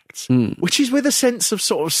reacts, which is with a sense of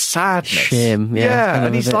sort of sadness. Shame,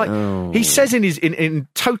 and he's like, he says in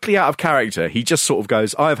totally out of character, he just sort of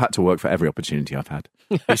goes, "I have had to work for every opportunity I've had."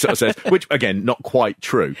 He sort of says, which again, not quite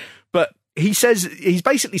true. But he says, he's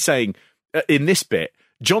basically saying in this bit,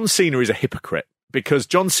 John Cena is a hypocrite because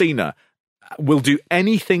John Cena will do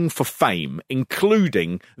anything for fame,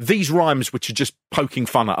 including these rhymes which are just poking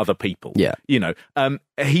fun at other people. Yeah.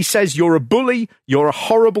 He says, "You're a bully, you're a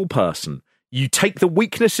horrible person. You take the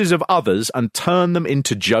weaknesses of others and turn them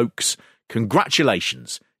into jokes.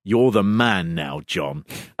 Congratulations. You're the man now, John."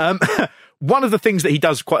 One of the things that he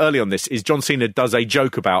does quite early on this is John Cena does a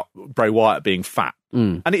joke about Bray Wyatt being fat.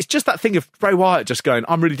 And it's just that thing of Bray Wyatt just going,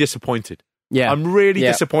 "I'm really disappointed. Yeah. I'm really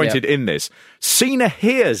disappointed in this." Cena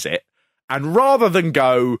hears it, and rather than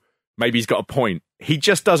go, maybe he's got a point, he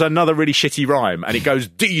just does another really shitty rhyme, and it goes,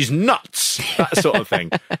 "These nuts," that sort of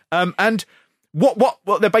thing. And what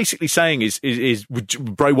they're basically saying is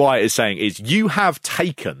Bray Wyatt is saying is, you have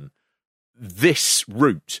taken this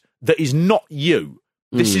route that is not you.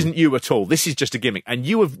 This isn't you at all. This is just a gimmick. And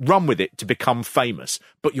you have run with it to become famous,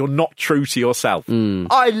 but you're not true to yourself.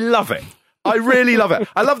 I love it. I really love it.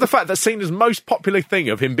 I love the fact that Cena's most popular thing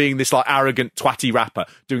of him being this like arrogant, twatty rapper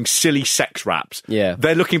doing silly sex raps. Yeah.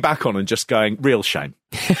 They're looking back on and just going, real shame.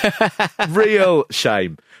 Real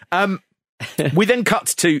shame. We then cut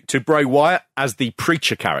to Bray Wyatt as the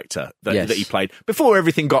preacher character that he played before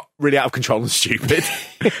everything got really out of control and stupid.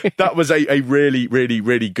 That was a really, really,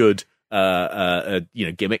 really good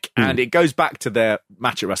gimmick, and it goes back to their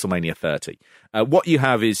match at WrestleMania 30. What you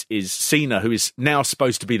have is Cena, who is now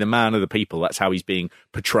supposed to be the man of the people. That's how he's being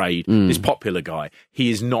portrayed. This popular guy. He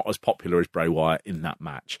is not as popular as Bray Wyatt in that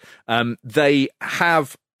match. They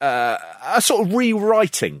have a sort of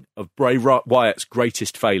rewriting of Bray Wyatt's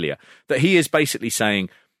greatest failure. That he is basically saying,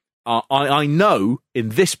 I know in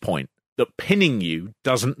this point that pinning you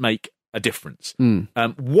doesn't make a difference.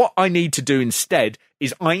 What I need to do instead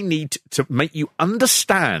is I need to make you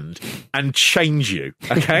understand and change you.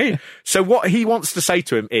 Okay? So what he wants to say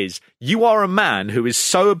to him is, you are a man who is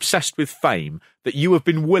so obsessed with fame that you have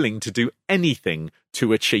been willing to do anything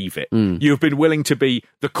to achieve it. You have been willing to be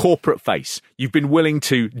the corporate face. You've been willing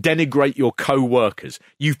to denigrate your co-workers.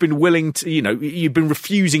 You've been willing to, you've been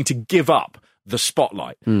refusing to give up the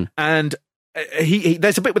spotlight. And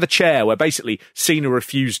there's a bit with a chair where basically Cena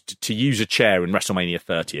refused to use a chair in WrestleMania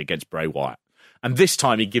 30 against Bray Wyatt. And this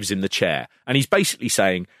time he gives him the chair. And he's basically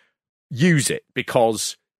saying, use it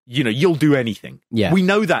because, you'll do anything. Yeah. We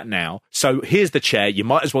know that now. So here's the chair. You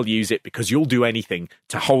might as well use it because you'll do anything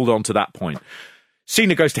to hold on to that point.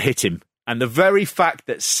 Cena goes to hit him. And the very fact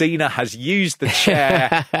that Cena has used the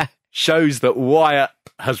chair shows that Wyatt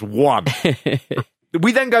has won.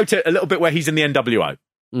 We then go to a little bit where he's in the NWO.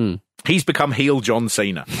 He's become heel John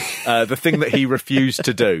Cena, the thing that he refused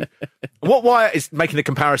to do. What Wyatt is making the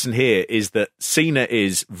comparison here is that Cena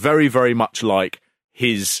is very, very much like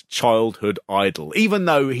his childhood idol, even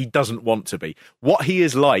though he doesn't want to be. What he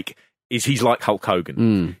is like is he's like Hulk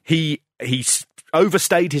Hogan. He's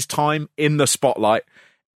overstayed his time in the spotlight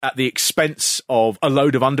at the expense of a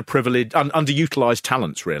load of underutilized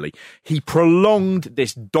talents, really. He prolonged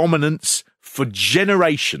this dominance for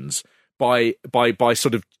generations by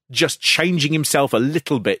sort of just changing himself a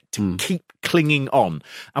little bit to keep clinging on.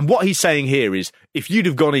 And what he's saying here is, if you'd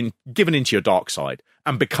have given into your dark side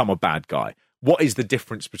and become a bad guy, what is the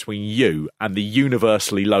difference between you and the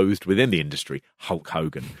universally loathed within the industry, Hulk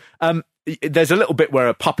Hogan? There's a little bit where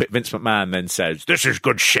a puppet Vince McMahon then says, this is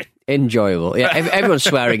good shit. Enjoyable. Yeah, everyone's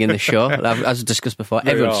swearing in the show, as discussed before.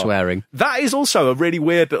 Everyone's swearing. That is also a really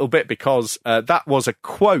weird little bit because that was a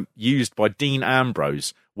quote used by Dean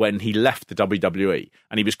Ambrose when he left the WWE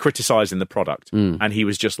and he was criticising the product. And he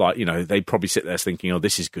was just like, they probably sit there thinking, oh,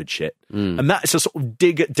 this is good shit. And that's a sort of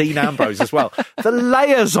dig at Dean Ambrose as well. The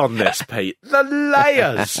layers on this, Pete. The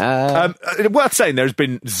layers. Worth saying, there's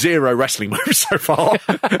been 0 wrestling moves so far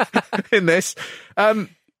in this.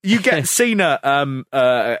 You get Cena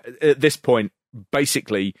at this point,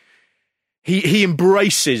 basically, he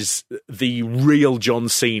embraces the real John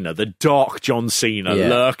Cena, the dark John Cena,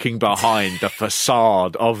 lurking behind the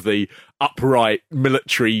facade of the upright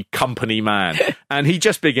military company man. And he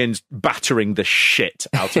just begins battering the shit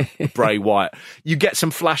out of Bray Wyatt. You get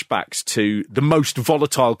some flashbacks to the most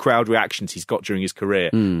volatile crowd reactions he's got during his career,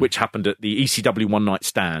 which happened at the ECW One Night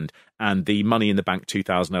Stand and the Money in the Bank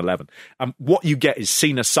 2011. What you get is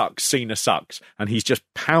Cena sucks, and he's just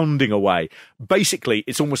pounding away. Basically,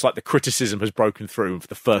 it's almost like the criticism has broken through for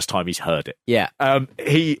the first time he's heard it. Yeah.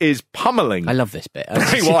 He is pummeling. I love this bit.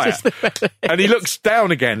 Bray Wyatt. And he looks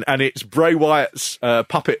down again, and it's Bray Wyatt's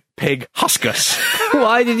puppet pig, Huskus.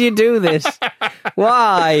 Why did you do this?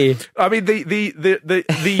 Why? I mean,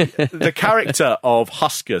 the character of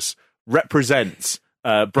Huskus represents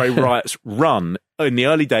Bray Wyatt's run in the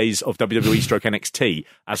early days of WWE stroke NXT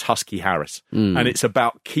as Husky Harris. And it's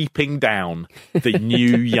about keeping down the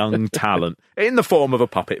new young talent in the form of a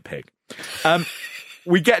puppet pig.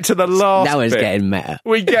 We get to the last bit. Now it's getting meta.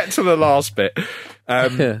 We get to the last bit.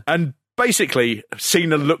 And basically,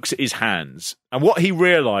 Cena looks at his hands, and what he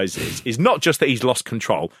realises is not just that he's lost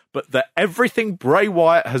control, but that everything Bray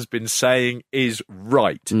Wyatt has been saying is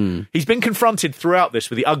right. He's been confronted throughout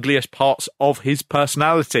this with the ugliest parts of his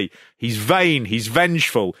personality. He's vain, he's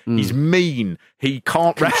vengeful, he's mean, he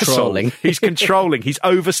can't wrestle, he's controlling, he's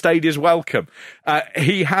overstayed his welcome.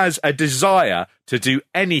 He has a desire to do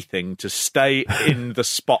anything to stay in the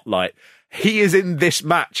spotlight. He is in this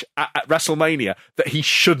match at WrestleMania that he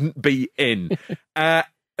shouldn't be in.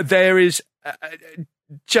 There is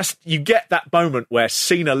just, you get that moment where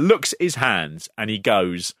Cena looks at his hands and he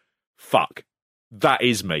goes, fuck, that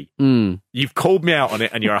is me. You've called me out on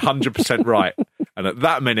it and you're 100% right. And at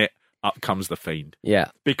that minute, up comes the Fiend.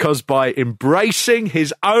 Yeah. Because by embracing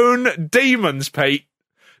his own demons, Pete,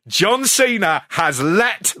 John Cena has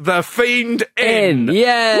let the Fiend in.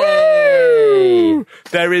 Yay! Woo!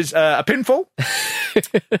 There is a pinfall.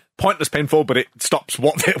 Pointless pinfall, but it stops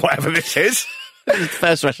whatever this is.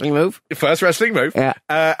 First wrestling move. Yeah.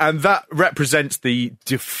 And that represents the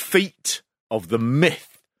defeat of the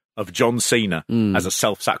myth of John Cena as a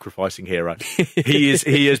self-sacrificing hero. He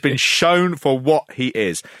has been shown for what he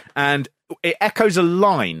is. And it echoes a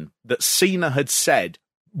line that Cena had said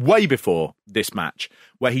way before this match,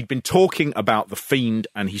 where he'd been talking about The Fiend,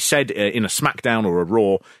 and he said in a SmackDown or a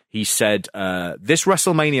Raw, he said, this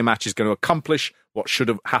WrestleMania match is going to accomplish what should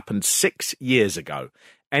have happened 6 years ago,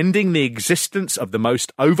 ending the existence of the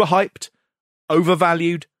most overhyped,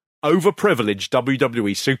 overvalued, overprivileged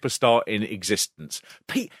WWE superstar in existence.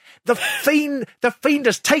 The Fiend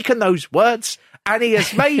has taken those words and he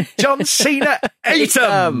has made John Cena eat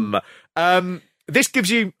them. This gives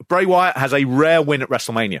you, Bray Wyatt has a rare win at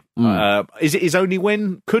WrestleMania. Is it his only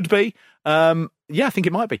win? Could be. Yeah, I think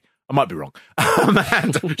it might be. I might be wrong.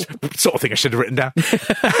 And sort of thing I should have written down.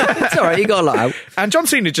 It's all right, you got a lot out. And John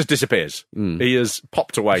Cena just disappears. He has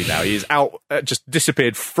popped away now. He is out, just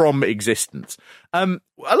disappeared from existence. A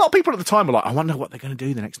lot of people at the time were like, I wonder what they're going to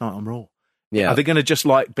do the next night on Raw. Yeah. Are they going to just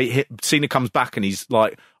like be hit? Cena comes back and he's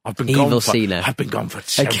like, I've been Evil gone for Cena. I've been gone for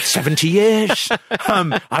 70 years.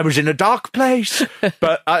 I was in a dark place,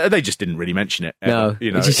 but they just didn't really mention it. Ever, No,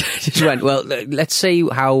 you know, just went, well, let's see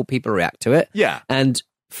how people react to it. Yeah. And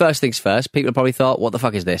first things first, people probably thought, what the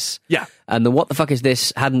fuck is this? Yeah. And the what the fuck is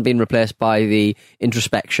this hadn't been replaced by the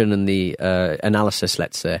introspection and the analysis,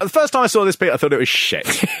 let's say. The first time I saw this bit, I thought it was shit.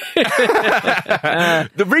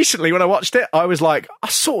 Recently, when I watched it, I was like, I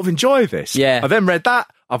sort of enjoy this. Yeah. I then read that.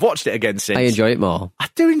 I've watched it again since. I enjoy it more. I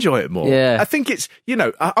do enjoy it more. Yeah. I think it's,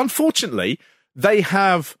 unfortunately, they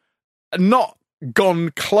have not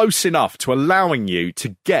gone close enough to allowing you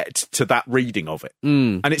to get to that reading of it.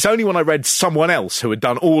 And it's only when I read someone else who had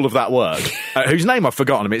done all of that work, whose name I've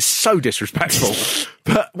forgotten. I mean, it's so disrespectful.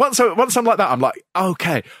 But once I'm like that, I'm like,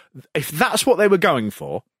 okay, if that's what they were going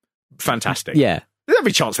for, fantastic. Yeah. There's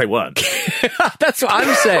every chance they weren't. That's what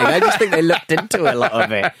I'm saying. I just think they looked into a lot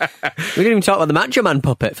of it. We didn't even talk about the Macho Man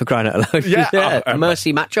puppet, for crying out loud. Yeah.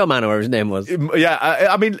 Mercy Macho Man, or whatever his name was. Yeah,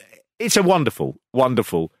 I mean, it's a wonderful,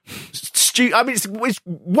 wonderful, it's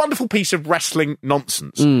wonderful piece of wrestling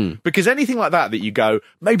nonsense. Because anything like that you go,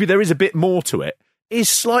 maybe there is a bit more to it, is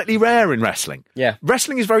slightly rare in wrestling. Yeah.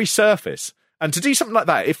 Wrestling is very surface. And to do something like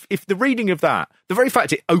that, if the reading of that, the very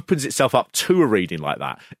fact it opens itself up to a reading like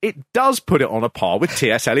that, it does put it on a par with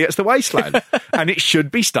T.S. Eliot's The Wasteland. And it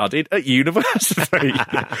should be studied at university.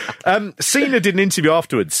 Cena did an interview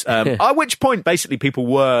afterwards, at which point basically people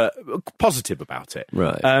were positive about it.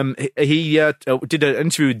 Right. He did an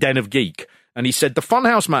interview with Den of Geek. And he said, the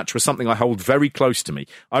Funhouse match was something I hold very close to me.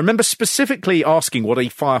 I remember specifically asking what a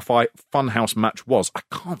Firefly Funhouse match was. I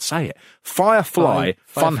can't say it. Firefly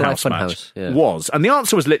Funhouse match was. And the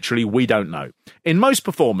answer was literally, we don't know. In most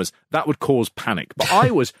performers, that would cause panic. But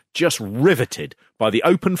I was just riveted by the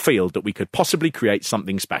open field that we could possibly create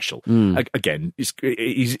something special. Again, he's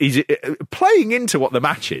playing into what the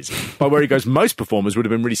match is by where he goes, most performers would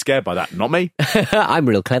have been really scared by that. Not me. I'm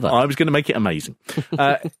real clever. I was going to make it amazing.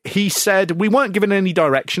 He said, we weren't given any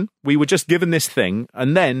direction. We were just given this thing.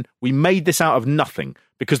 And then we made this out of nothing.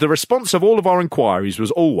 Because the response of all of our inquiries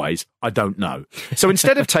was always, I don't know. So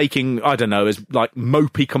instead of taking, I don't know, as like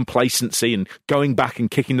mopey complacency and going back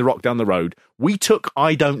and kicking the rock down the road, we took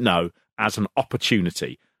I don't know as an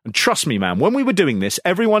opportunity. And trust me, man, when we were doing this,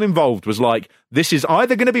 everyone involved was like, this is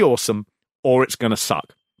either going to be awesome or it's going to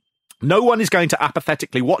suck. No one is going to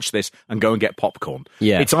apathetically watch this and go and get popcorn.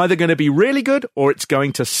 Yeah. It's either going to be really good or it's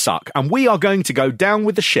going to suck. And we are going to go down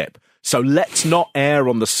with the ship. So let's not err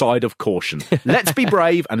on the side of caution. Let's be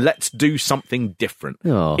brave and let's do something different.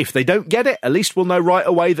 Oh. If they don't get it, at least we'll know right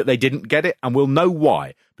away that they didn't get it, and we'll know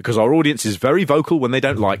why, because our audience is very vocal when they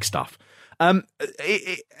don't like stuff.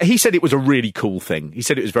 He said it was a really cool thing. He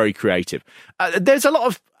said it was very creative. There's a lot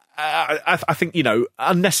of, I think,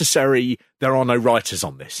 unnecessary, there are no writers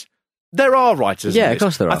on this. There are writers. Yeah, of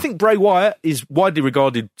course there are. I think Bray Wyatt is widely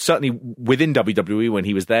regarded, certainly within WWE when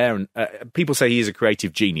he was there, and people say he is a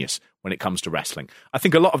creative genius when it comes to wrestling. I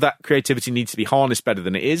think a lot of that creativity needs to be harnessed better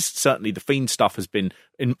than it is. Certainly the Fiend stuff has been,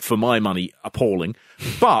 for my money, appalling.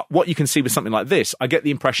 But what you can see with something like this, I get the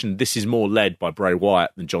impression this is more led by Bray Wyatt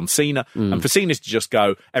than John Cena. And for Cena to just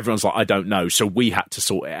go, everyone's like, I don't know, so we had to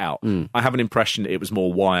sort it out. I have an impression it was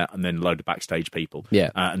more Wyatt and then a load of backstage people. Yeah.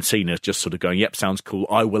 And Cena just sort of going, yep, sounds cool,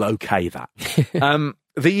 I will okay that.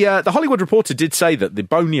 The Hollywood Reporter did say that the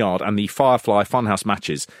Boneyard and the Firefly Funhouse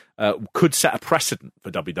matches could set a precedent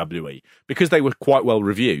for WWE because they were quite well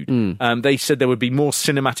reviewed. They said there would be more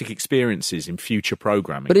cinematic experiences in future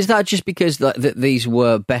programming. But is that just because these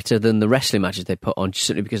were better than the wrestling matches they put on, just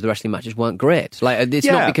simply because the wrestling matches weren't great? Like, it's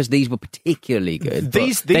not because these were particularly good.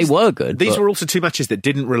 They were good. These were also two matches that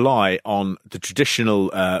didn't rely on the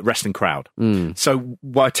traditional wrestling crowd. So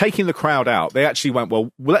by taking the crowd out, they actually went,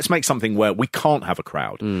 well, let's make something where we can't have a crowd.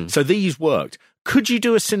 So these worked. Could you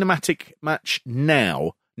do a cinematic match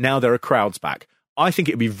now there are crowds back? I think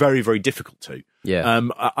it would be very, very difficult to. Yeah.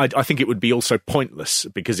 I think it would be also pointless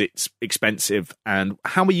because it's expensive. And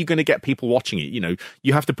how are you going to get people watching it? You know,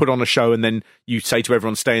 you have to put on a show and then you say to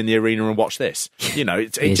everyone, stay in the arena and watch this. You know,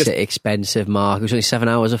 it's expensive, Mark? It was only 7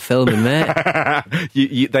 hours of filming, mate.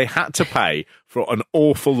 They had to pay for an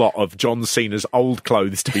awful lot of John Cena's old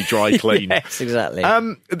clothes to be dry cleaned. Yes, exactly.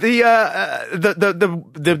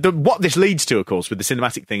 What this leads to, of course, with the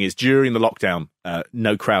cinematic thing is during the lockdown,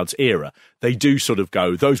 no crowds era, they do sort of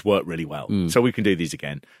go, those work really well. So we can do these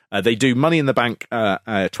again. They do Money in the Bank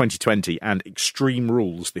 2020 and Extreme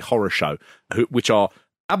Rules, the horror show, which are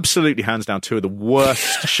absolutely hands down two of the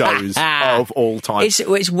worst shows of all time.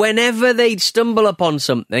 It's whenever they stumble upon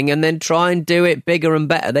something and then try and do it bigger and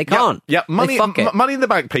better, they can't. Yeah, Money in the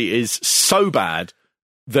Bank, Pete, is so bad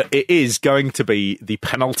that it is going to be the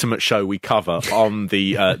penultimate show we cover on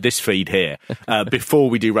the this feed here before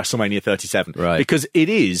we do WrestleMania 37. Right. Because it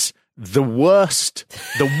is the worst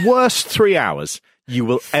 3 hours you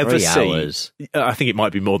will ever see. I think it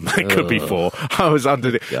might be more than that. It could be 4. I was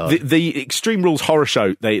under the Extreme Rules horror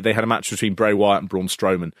show. They had a match between Bray Wyatt and Braun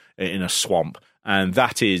Strowman in a swamp, and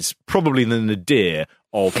that is probably the nadir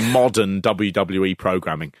of modern WWE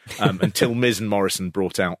programming until Miz and Morrison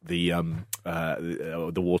brought out the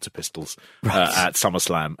water pistols at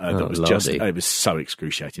SummerSlam. That was it was so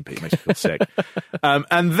excruciating. Pete, it makes me feel sick.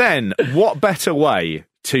 And then, what better way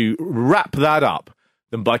to wrap that up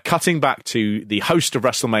than by cutting back to the host of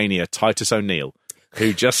WrestleMania, Titus O'Neil,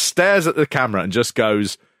 who just stares at the camera and just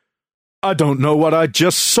goes, I don't know what I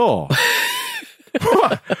just saw.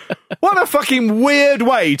 What a fucking weird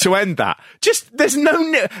way to end that.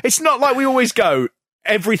 It's not like we always go,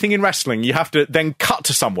 everything in wrestling, you have to then cut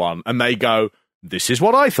to someone and they go, this is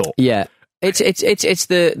what I thought. Yeah. It's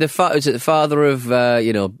the father of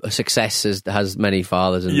success has many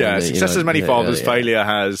fathers. And, success has many fathers. Failure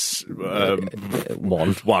has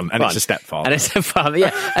one, and it's a stepfather. And it's a father. Yeah,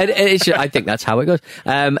 I think that's how it goes.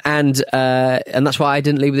 And that's why I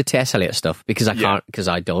didn't leave with the T.S. Eliot stuff because I can't, because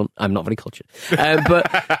I'm not very cultured.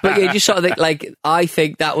 But you just sort of think, like, I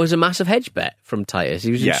think that was a massive hedge bet from Titus. He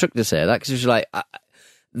was instructed to say that because he was like.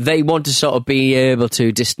 They want to sort of be able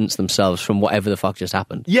to distance themselves from whatever the fuck just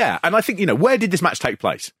happened. Yeah, and I think, where did this match take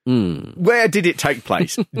place? Where did it take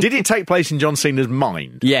place? Did it take place in John Cena's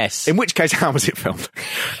mind? Yes. In which case, how was it filmed?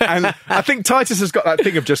 And I think Titus has got that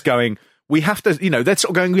thing of just going, we have to, they're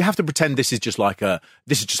sort of going, we have to pretend this is just like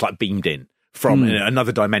beamed in from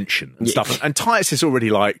another dimension and stuff. And Titus is already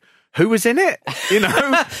like, who was in it? He's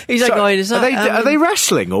like, are they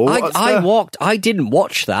wrestling? Or I didn't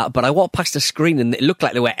watch that, but I walked past the screen and it looked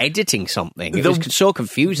like they were editing something. It was so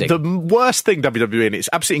confusing. The worst thing WWE, and it's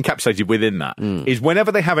absolutely encapsulated within that, is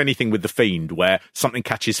whenever they have anything with The Fiend where something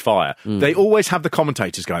catches fire, they always have the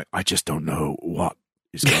commentators going, I just don't know what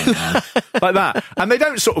is going on. Like that. And they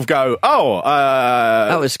don't sort of go,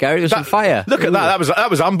 that was scary, there was some fire. Look at that, that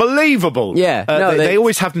was unbelievable. Yeah. They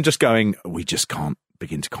always have them just going, we just can't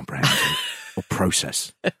begin to comprehend or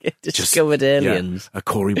process. Discovered aliens. Yeah.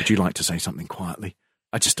 Corey, would you like to say something quietly?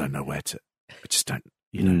 I just don't know where to. I just don't.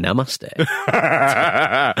 Namaste.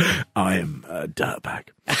 I am a dirtbag.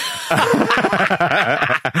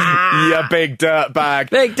 You big dirtbag.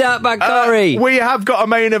 Big dirtbag, Corey. We have got a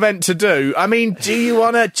main event to do. I mean, do you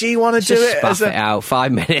want to do it? Spaff it out.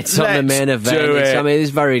 5 minutes on the main event. There's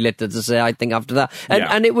very little to say, I think, after that.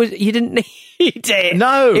 And it was, you didn't need it.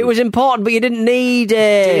 No. It was important, but you didn't need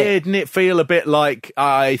it. Didn't it feel a bit like,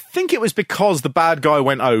 I think it was because the bad guy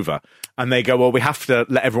went over. And they go, well, we have to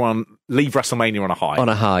let everyone leave WrestleMania on a high. On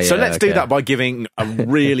a high, so let's do that by giving a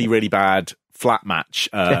really, really bad flat match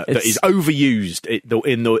that is overused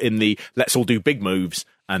in the let's all do big moves.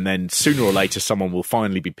 And then sooner or later, someone will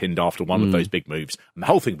finally be pinned after one of those big moves. And the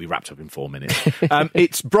whole thing will be wrapped up in 4 minutes.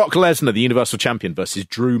 It's Brock Lesnar, the Universal Champion, versus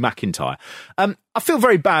Drew McIntyre. I feel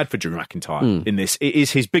very bad for Drew McIntyre in this. It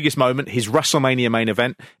is his biggest moment, his WrestleMania main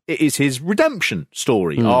event. It is his redemption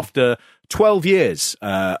story after 12 years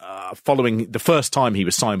following the first time he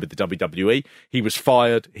was signed with the WWE. He was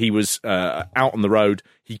fired. He was out on the road.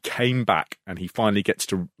 He came back and he finally gets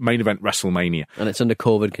to main event WrestleMania. And it's under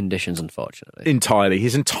COVID conditions, unfortunately. Entirely.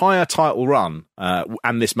 His entire title run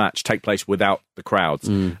and this match take place without the crowds.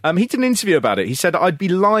 He did an interview about it. He said, I'd be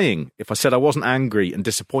lying if I said I wasn't angry and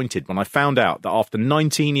disappointed when I found out that after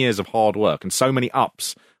 19 years of hard work and so many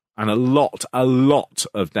ups and a lot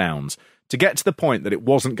of downs, to get to the point that it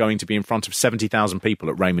wasn't going to be in front of 70,000 people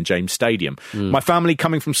at Raymond James Stadium. My family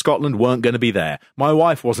coming from Scotland weren't going to be there. My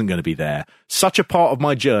wife wasn't going to be there. Such a part of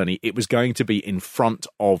my journey, it was going to be in front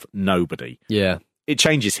of nobody. Yeah. It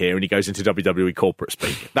changes here and he goes into WWE corporate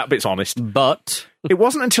speak. That bit's honest. But it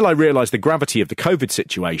wasn't until I realised the gravity of the COVID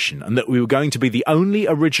situation and that we were going to be the only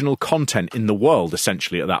original content in the world,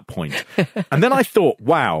 essentially, at that point. And then I thought,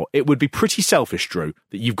 wow, it would be pretty selfish, Drew,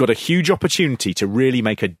 that you've got a huge opportunity to really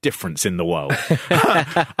make a difference in the world.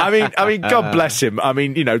 I mean, God bless him. I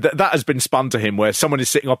mean, you know, that has been spun to him where someone is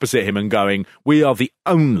sitting opposite him and going, we are the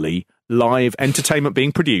only live entertainment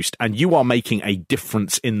being produced and you are making a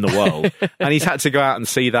difference in the world. And he's had to go out and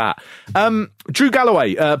see that. Drew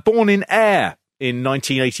Galloway, born in Ayr in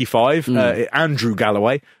 1985. Andrew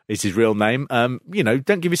Galloway is his real name. You know,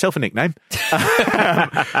 don't give yourself a nickname.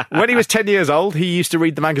 When he was 10 years old, he used to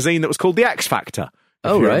read the magazine that was called The X Factor.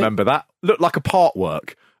 If you remember that. Looked like a part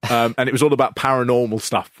work. And it was all about paranormal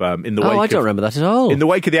stuff in the wake I don't remember that at all. In the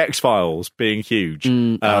wake of the X-Files being huge.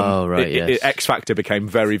 Yes. X-Factor became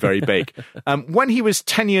very, very big. When he was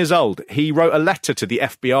 10 years old, he wrote a letter to the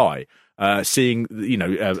FBI seeing, you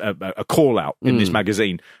know, a call out in this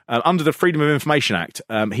magazine. Under the Freedom of Information Act,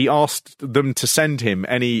 he asked them to send him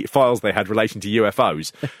any files they had relating to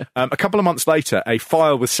UFOs. A couple of months later, a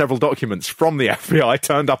file with several documents from the FBI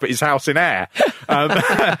turned up at his house in Ayr.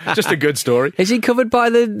 Just a good story. Is he covered by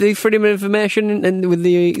the Freedom of Information and with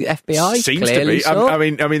the FBI? Seems Clearly to be. So. I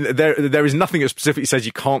mean, there is nothing that specifically says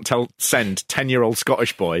you can't send 10-year-old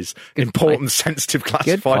Scottish boys important, sensitive,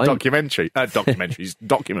 classified documents.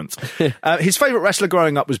 His favourite wrestler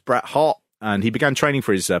growing up was Bret Hart, and he began training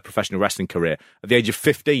for his professional wrestling career at the age of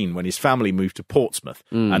 15 when his family moved to Portsmouth,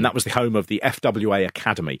 and that was the home of the FWA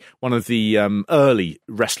Academy, one of the early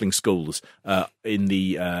wrestling schools in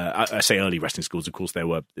the. I say early wrestling schools, of course there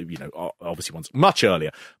were, you know, obviously ones much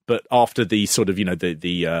earlier, but after the sort of, you know,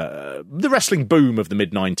 the wrestling boom of the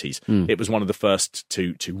mid 90s, it was one of the first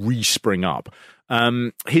to re-spring up.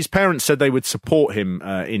 His parents said they would support him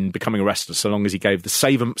in becoming a wrestler so long as he gave the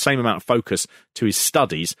same amount of focus to his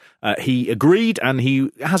studies. He agreed, and he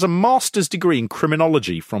has a master's degree in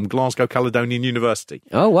criminology from Glasgow Caledonian University.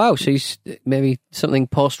 Oh, wow. So he's maybe something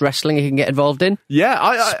post-wrestling he can get involved in?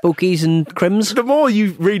 Yeah. Spookies and crims? The more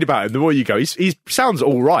you read about him, the more you go, he sounds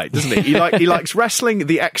all right, doesn't he? He likes wrestling,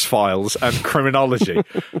 the X-Files, and criminology.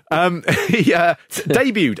 He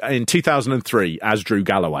debuted in 2003 as Drew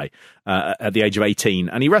Galloway. At the age of 18,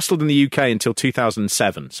 and he wrestled in the UK until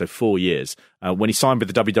 2007, so 4 years, when he signed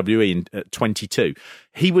with the WWE in 22.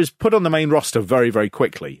 He was put on the main roster very, very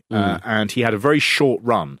quickly, and he had a very short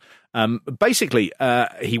run. Basically,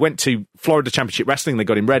 he went to Florida Championship Wrestling, they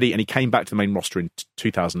got him ready, and he came back to the main roster in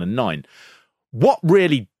 2009. What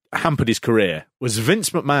really hampered his career was Vince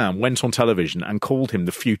McMahon went on television and called him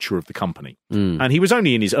the future of the company. And he was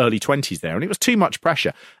only in his early 20s there, and it was too much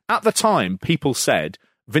pressure. At the time, people said,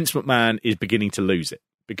 Vince McMahon is beginning to lose it,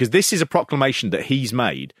 because this is a proclamation that he's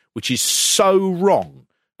made, which is so wrong.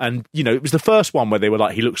 And, you know, it was the first one where they were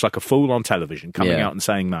like, he looks like a fool on television, coming out and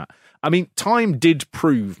saying that. I mean, time did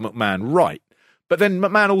prove McMahon right. But then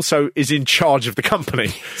McMahon also is in charge of the company.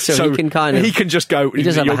 So he can kind of... He can just go,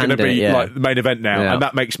 you're going to be like the main event now. Yeah. And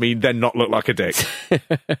that makes me then not look like a dick.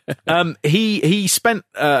 He spent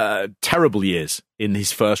terrible years in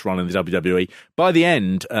his first run in the WWE. By the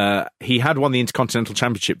end, he had won the Intercontinental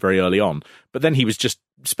Championship very early on. But then he was just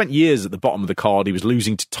spent years at the bottom of the card. He was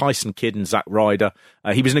losing to Tyson Kidd and Zack Ryder.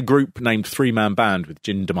 He was in a group named Three Man Band with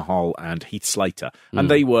Jinder Mahal and Heath Slater.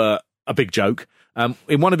 And they were a big joke.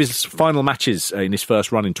 In one of his final matches in his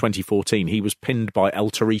first run in 2014, he was pinned by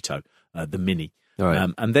El Torito, the Mini,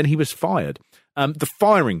 and then he was fired. The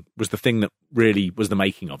firing was the thing that really was the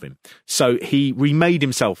making of him. So he remade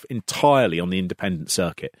himself entirely on the independent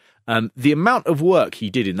circuit. The amount of work he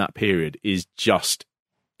did in that period is just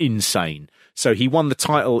insane. So he won the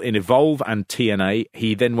title in Evolve and TNA.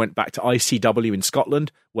 He then went back to ICW in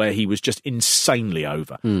Scotland, where he was just insanely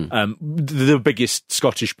over. The biggest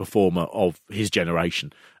Scottish performer of his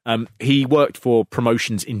generation. He worked for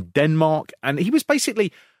promotions in Denmark, and he was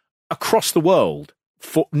basically across the world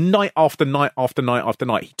for night after night after night after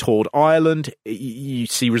night. He toured Ireland. You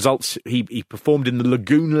see results. He performed in the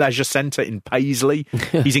Lagoon Leisure Centre in Paisley.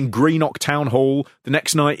 He's in Greenock Town Hall. The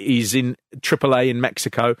next night he's in AAA in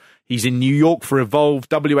Mexico. He's in New York for Evolve,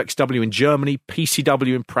 WXW in Germany,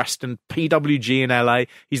 PCW in Preston, PWG in LA.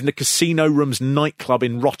 He's in the Casino Rooms nightclub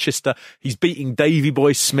in Rochester. He's beating Davey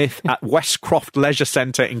Boy Smith at Westcroft Leisure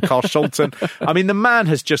Centre in Carshalton. I mean, the man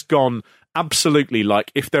has just gone absolutely like,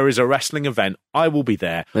 if there is a wrestling event, I will be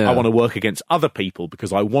there. Yeah. I want to work against other people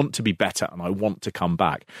because I want to be better and I want to come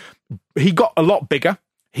back. He got a lot bigger.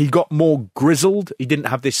 He got more grizzled. He didn't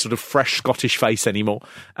have this sort of fresh Scottish face anymore.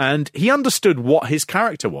 And he understood what his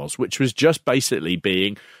character was, which was just basically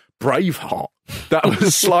being Braveheart. That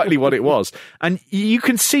was slightly what it was. And you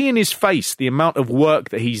can see in his face the amount of work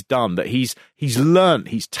that he's done, that he's learned,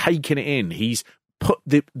 he's taken it in, he's put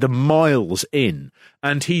the miles in,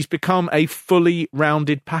 and he's become a fully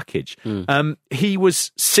rounded package. He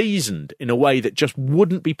was seasoned in a way that just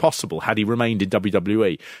wouldn't be possible had he remained in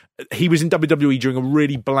WWE. He was in WWE during a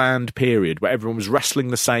really bland period where everyone was wrestling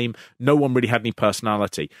the same. No one really had any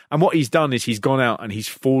personality. And what he's done is he's gone out and he's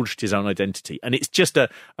forged his own identity. And it's just a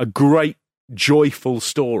great, joyful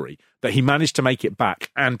story that he managed to make it back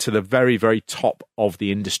and to the very, very top of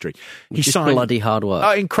the industry. He signed bloody hard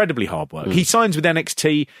work. Incredibly hard work. He signs with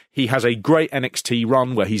NXT. He has a great NXT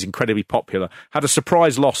run where he's incredibly popular. Had a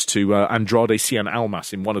surprise loss to Andrade Cien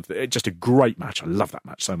Almas in one of just a great match. I love that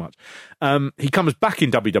match so much. He comes back in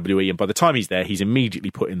WWE, and by the time he's there, he's immediately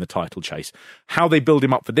put in the title chase. How they build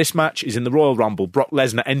him up for this match is in the Royal Rumble. Brock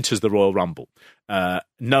Lesnar enters the Royal Rumble,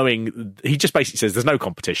 knowing he just basically says, "There's no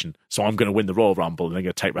competition, so I'm going to win the Royal Rumble and they're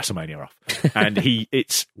going to take WrestleMania off." And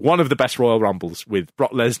it's one of the best Royal Rumbles, with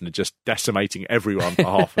Brock Lesnar just decimating everyone for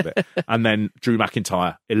half of it, and then Drew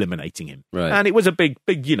McIntyre eliminating him. Right. And it was a big,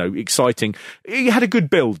 exciting. He had a good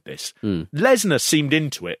build. This Lesnar seemed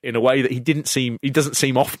into it in a way that he doesn't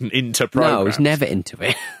seem often into programs. No, he's never into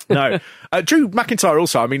it. No, Drew McIntyre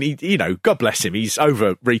also. I mean, he, God bless him. He's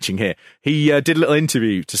overreaching here. He did a little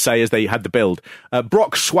interview to say, as they had the build,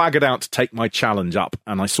 Brock swaggered out to take my challenge up,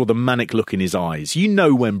 and I saw the manic look in his eyes. You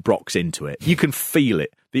know when Brock's into it. You can feel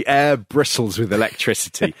it. The air bristles with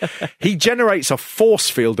electricity. He generates a force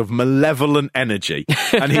field of malevolent energy,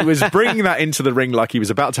 and he was bringing that into the ring like he was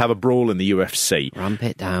about to have a brawl in the UFC. Ramp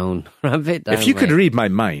it down. If you could read my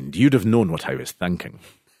mind, you'd have known what I was thinking.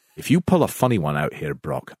 If you pull a funny one out here,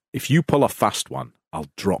 Brock, if you pull a fast one, I'll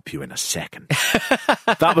drop you in a second.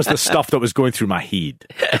 That was the stuff that was going through my head.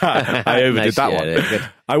 I overdid that one.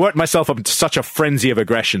 I worked myself up into such a frenzy of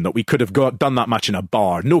aggression that we could have done that match in a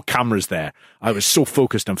bar. No cameras there. I was so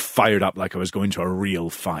focused and fired up like I was going to a real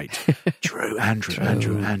fight.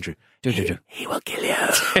 Andrew. He will kill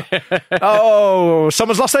you. Oh,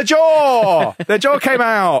 someone's lost their jaw. Their jaw came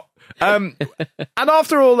out. And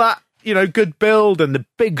after all that, good build and the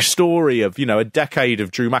big story of, a decade of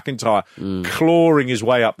Drew McIntyre clawing his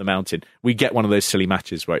way up the mountain, we get one of those silly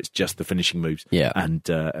matches where it's just the finishing moves. Yeah. And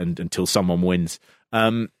until someone wins.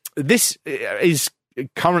 This is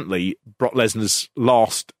currently Brock Lesnar's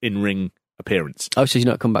last in-ring appearance. Oh, so he's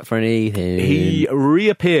not come back for anything? He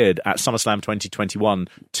reappeared at SummerSlam 2021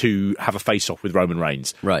 to have a face-off with Roman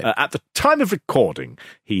Reigns. Right. At the time of recording,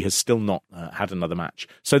 he has still not had another match.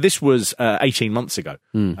 So this was 18 months ago.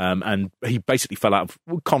 And he basically fell out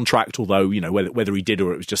of contract, although, whether he did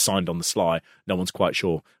or it was just signed on the sly, no one's quite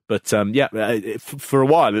sure. But for a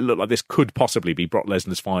while, it looked like this could possibly be Brock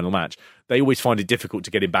Lesnar's final match. They always find it difficult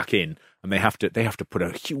to get him back in, and they have to put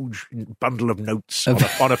a huge bundle of notes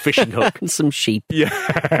on a fishing hook. And some sheep. Yeah.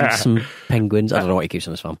 And some penguins. I don't know what he keeps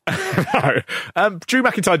on his farm. No. Drew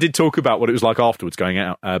McIntyre did talk about what it was like afterwards going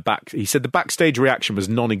out back. He said the backstage reaction was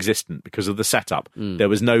non-existent because of the setup. There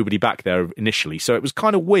was nobody back there initially, so it was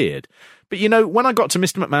kind of weird. But, when I got to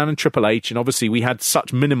Mr. McMahon and Triple H, and obviously we had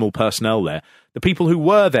such minimal personnel there, the people who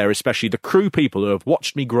were there, especially the crew people who have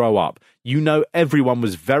watched me grow up, everyone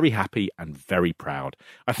was very happy and very proud.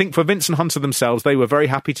 I think for Vince and Hunter themselves, they were very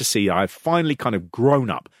happy to see I've finally kind of grown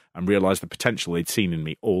up and realised the potential they'd seen in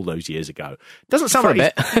me all those years ago. Doesn't sound for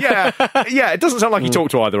like it doesn't sound like he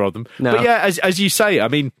talked to either of them. No. But yeah, as you say, I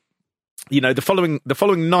mean, the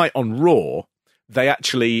following night on Raw, they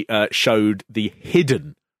actually showed the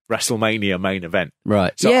hidden WrestleMania main event.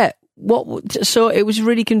 Right. So, yeah. So it was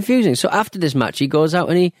really confusing. So after this match, he goes out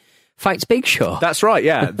and he fights Big Show. That's right,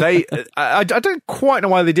 yeah. They, I don't quite know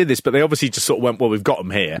why they did this, but they obviously just sort of went, well, we've got them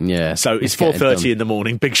here. Yeah. So it's 4:30 in the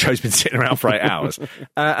morning. Big Show's been sitting around for 8 hours.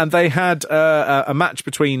 And they had a match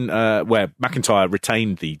between where McIntyre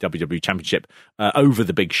retained the WWE Championship over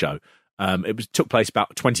the Big Show. It took place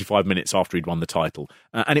about 25 minutes after he'd won the title.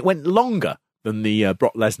 And it went longer than the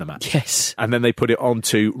Brock Lesnar match. Yes. And then they put it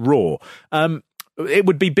onto Raw. It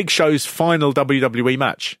would be Big Show's final WWE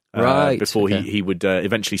match before he would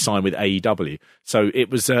eventually sign with AEW. So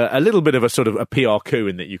it was a little bit of a sort of a PR coup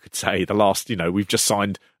in that you could say the last, we've just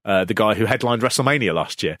signed the guy who headlined WrestleMania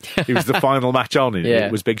last year. He was the final match on and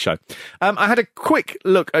it was Big Show. I had a quick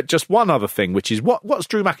look at just one other thing, which is what's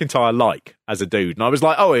Drew McIntyre like as a dude? And I was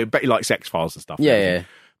like, I bet he likes X-Files and stuff. Yeah.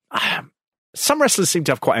 Some wrestlers seem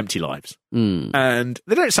to have quite empty lives. And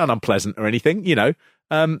they don't sound unpleasant or anything,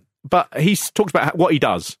 but he's talked about what he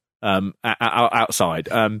does outside.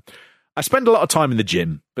 I spend a lot of time in the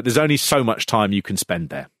gym, but there's only so much time you can spend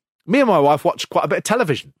there. Me and my wife watch quite a bit of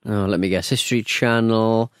television. Oh, let me guess. History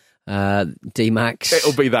Channel, D-Max.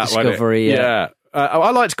 It'll be that, Discovery. Won't it? Yeah.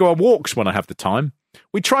 I like to go on walks when I have the time.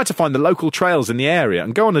 We try to find the local trails in the area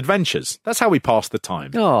and go on adventures. That's how we pass the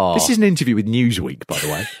time. Oh. This is an interview with Newsweek, by the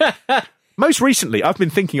way. Most recently, I've been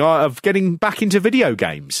thinking of getting back into video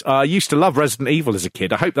games. I used to love Resident Evil as a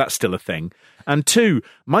kid. I hope that's still a thing. And 2,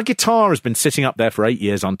 my guitar has been sitting up there for 8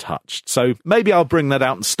 years untouched. So maybe I'll bring that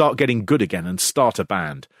out and start getting good again and start a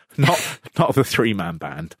band. Not the 3-man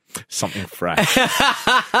band. Something fresh.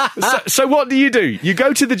 So what do? You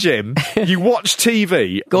go to the gym, you watch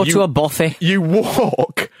TV. Go to a bothy. You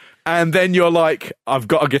walk, and then you're like, I've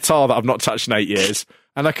got a guitar that I've not touched in 8 years.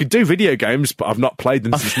 And I could do video games, but I've not played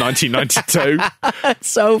them since 1992. That's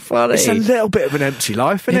so funny. It's a little bit of an empty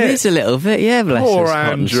life, isn't it? It is a little bit, yeah. Bless Poor his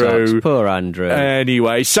Andrew. Poor Andrew.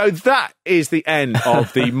 Anyway, so that is the end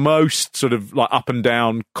of the most sort of like up and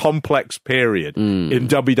down complex period in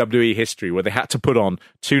WWE history where they had to put on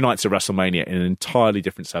 2 nights of WrestleMania in entirely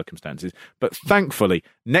different circumstances. But thankfully,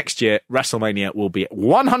 next year, WrestleMania will be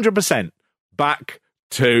 100% back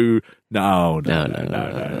to... No,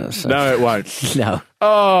 it won't. No.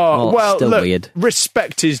 Oh, well, still look, weird.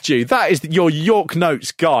 Respect is due. That is your York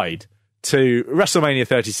Notes guide to WrestleMania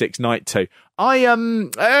 36 Night 2.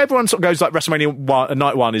 Everyone sort of goes like WrestleMania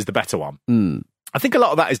Night 1 is the better one. I think a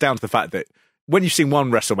lot of that is down to the fact that when you've seen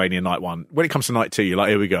one WrestleMania Night 1, when it comes to Night 2, you're like,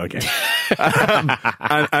 here we go again.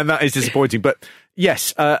 and that is disappointing. But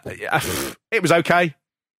yes, it was okay.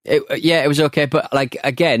 It was okay, but like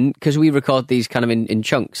again, because we record these kind of in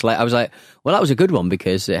chunks. Like I was like, well, that was a good one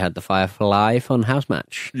because it had the Firefly Funhouse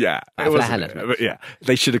match. Yeah,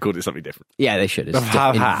 they should have called it something different. Yeah, they should. It's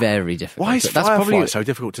very different. Why is Firefly so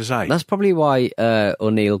difficult to say? That's probably why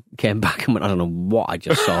O'Neill came back and went, I don't know what I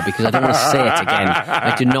just saw because I don't want to say it again.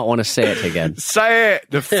 I do not want to say it again. Say it,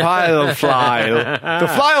 the Firefly, the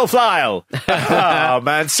Firefly. Oh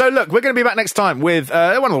man! So look, we're going to be back next time with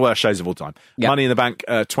one of the worst shows of all time, Money in the Bank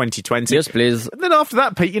 2020. Yes, please. And then after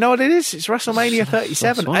that, Pete, you know what it is? It's WrestleMania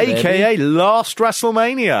 37, a.k.a. last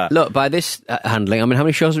WrestleMania. Look, by this handling, I mean, how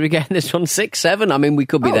many shows are we getting? This one, 6, 7? I mean, we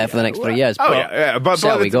could be there for the next 3 years. But by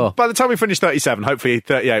the time we finish 37, hopefully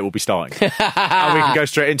 38 will be starting. And we can go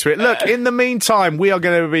straight into it. Look, in the meantime, we are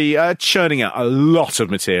going to be churning out a lot of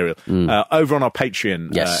material over on our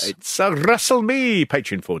Patreon. Yes. It's WrestleMe,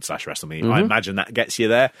 Patreon.com/WrestleMe. I imagine that gets you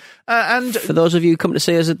there. And for those of you who come to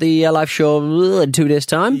see us at the live show in 2 days'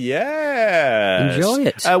 time, enjoy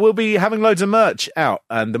it. We'll be having loads of merch out,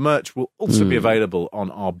 and the merch will also be available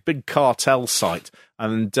on our Big Cartel site.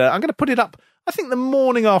 And I'm going to put it up, I think, the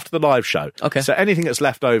morning after the live show. Okay. So anything that's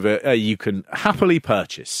left over, you can happily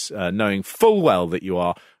purchase, knowing full well that you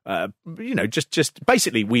are. Just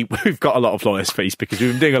basically, we've got a lot of lawyers' fees because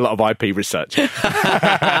we've been doing a lot of IP research.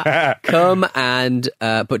 Come and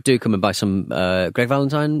but do come and buy some Greg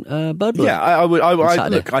Valentine Bird Blood. Yeah, I would.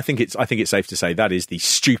 Look, I think it's safe to say that is the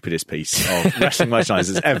stupidest piece of wrestling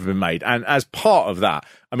merchandise that's ever been made, and as part of that,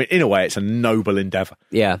 I mean, in a way, it's a noble endeavour.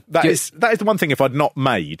 Yeah, that is the one thing. If I'd not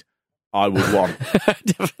made, I would want.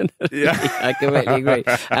 Definitely. Yeah. I completely agree.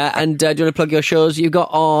 And do you want to plug your shows you've got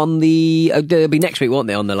on the... they'll be next week, won't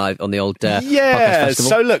they, on the old podcast festival?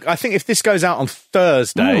 So look, I think if this goes out on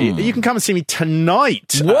Thursday, you can come and see me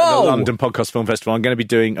tonight at the London Podcast Film Festival. I'm going to be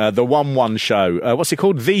doing the 1-1 show. What's it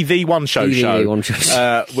called? The 1 Show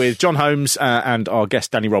show. With John Holmes and our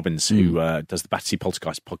guest Danny Robbins, who does the Battersea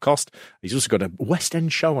Poltergeist podcast. He's also got a West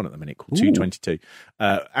End show on at the minute called 222.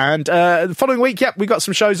 And the following week, we got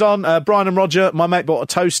some shows on. Brian and Roger, My Mate Bought a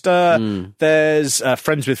Toaster. There's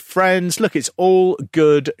Friends with Friends. Look, it's all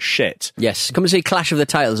good shit. Yes, come and see Clash of the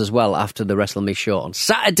Titles as well after the WrestleMania show on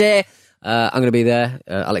Saturday. I'm going to be there.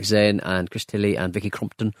 Alex Zane and Chris Tilley and Vicky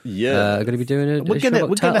Crompton are going to be doing it. We're going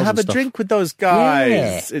to have a drink with those guys.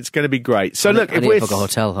 Yeah. It's going to be great. So look, if we book a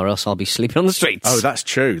hotel, or else I'll be sleeping on the streets. Oh, that's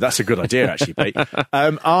true. That's a good idea, actually, Pete.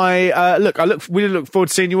 I really look forward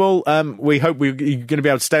to seeing you all. We hope you're going to be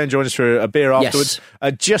able to stay and join us for a beer afterwards.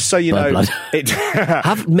 Just so you know,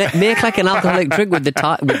 make like an alcoholic drink with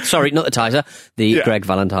the sorry, not the Tizer,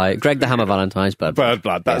 Greg the Hammer Valentine's Bird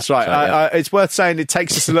Blood. That's right. It's worth saying it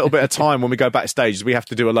takes us a little bit of time when we go backstage. We have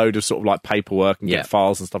to do a load of sort of like paperwork and get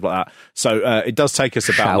files and stuff like that. So it does take us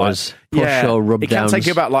about it can take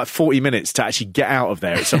you about like 40 minutes to actually get out of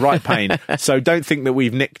there. It's a right pain. So don't think that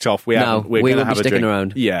we've nicked off. We will be sticking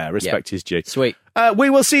around. Yeah, respect is due. Sweet. We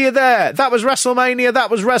will see you there. That was WrestleMania. That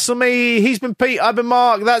was WrestleMe. He's been Pete. I've been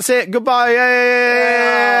Mark. That's it. Goodbye.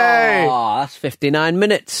 Yay! Oh, that's 59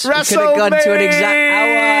 minutes. WrestleMania. We could have gone to an exact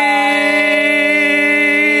hour.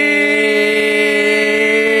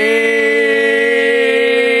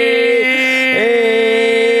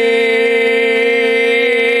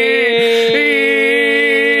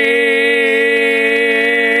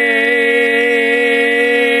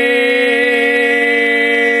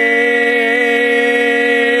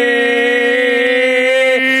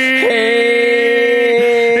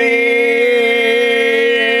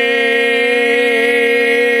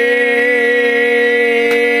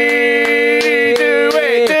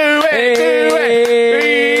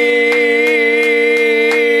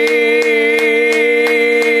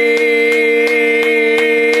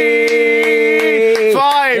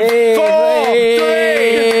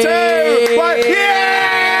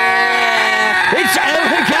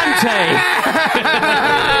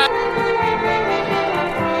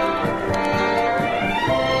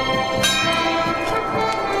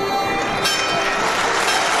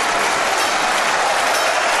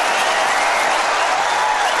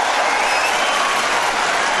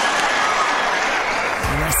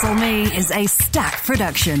 WrestleMe is a Stack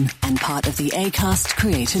production and part of the Acast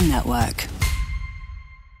Creator Network.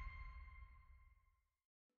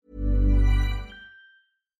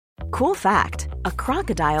 Cool fact, a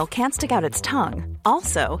crocodile can't stick out its tongue.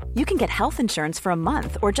 Also, you can get health insurance for a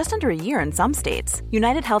month or just under a year in some states.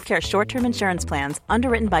 United Healthcare short-term insurance plans,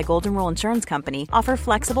 underwritten by Golden Rule Insurance Company, offer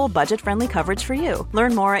flexible, budget-friendly coverage for you.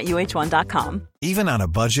 Learn more at uh1.com. Even on a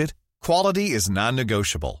budget, quality is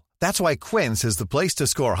non-negotiable. That's why Quince is the place to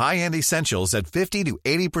score high-end essentials at 50 to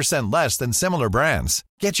 80% less than similar brands.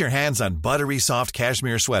 Get your hands on buttery soft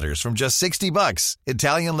cashmere sweaters from just $60,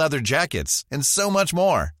 Italian leather jackets, and so much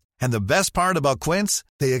more. And the best part about Quince,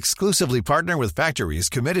 they exclusively partner with factories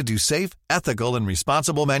committed to safe, ethical, and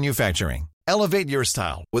responsible manufacturing. Elevate your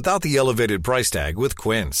style without the elevated price tag with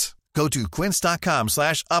Quince. Go to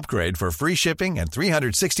quince.com/upgrade for free shipping and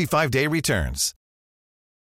 365-day returns.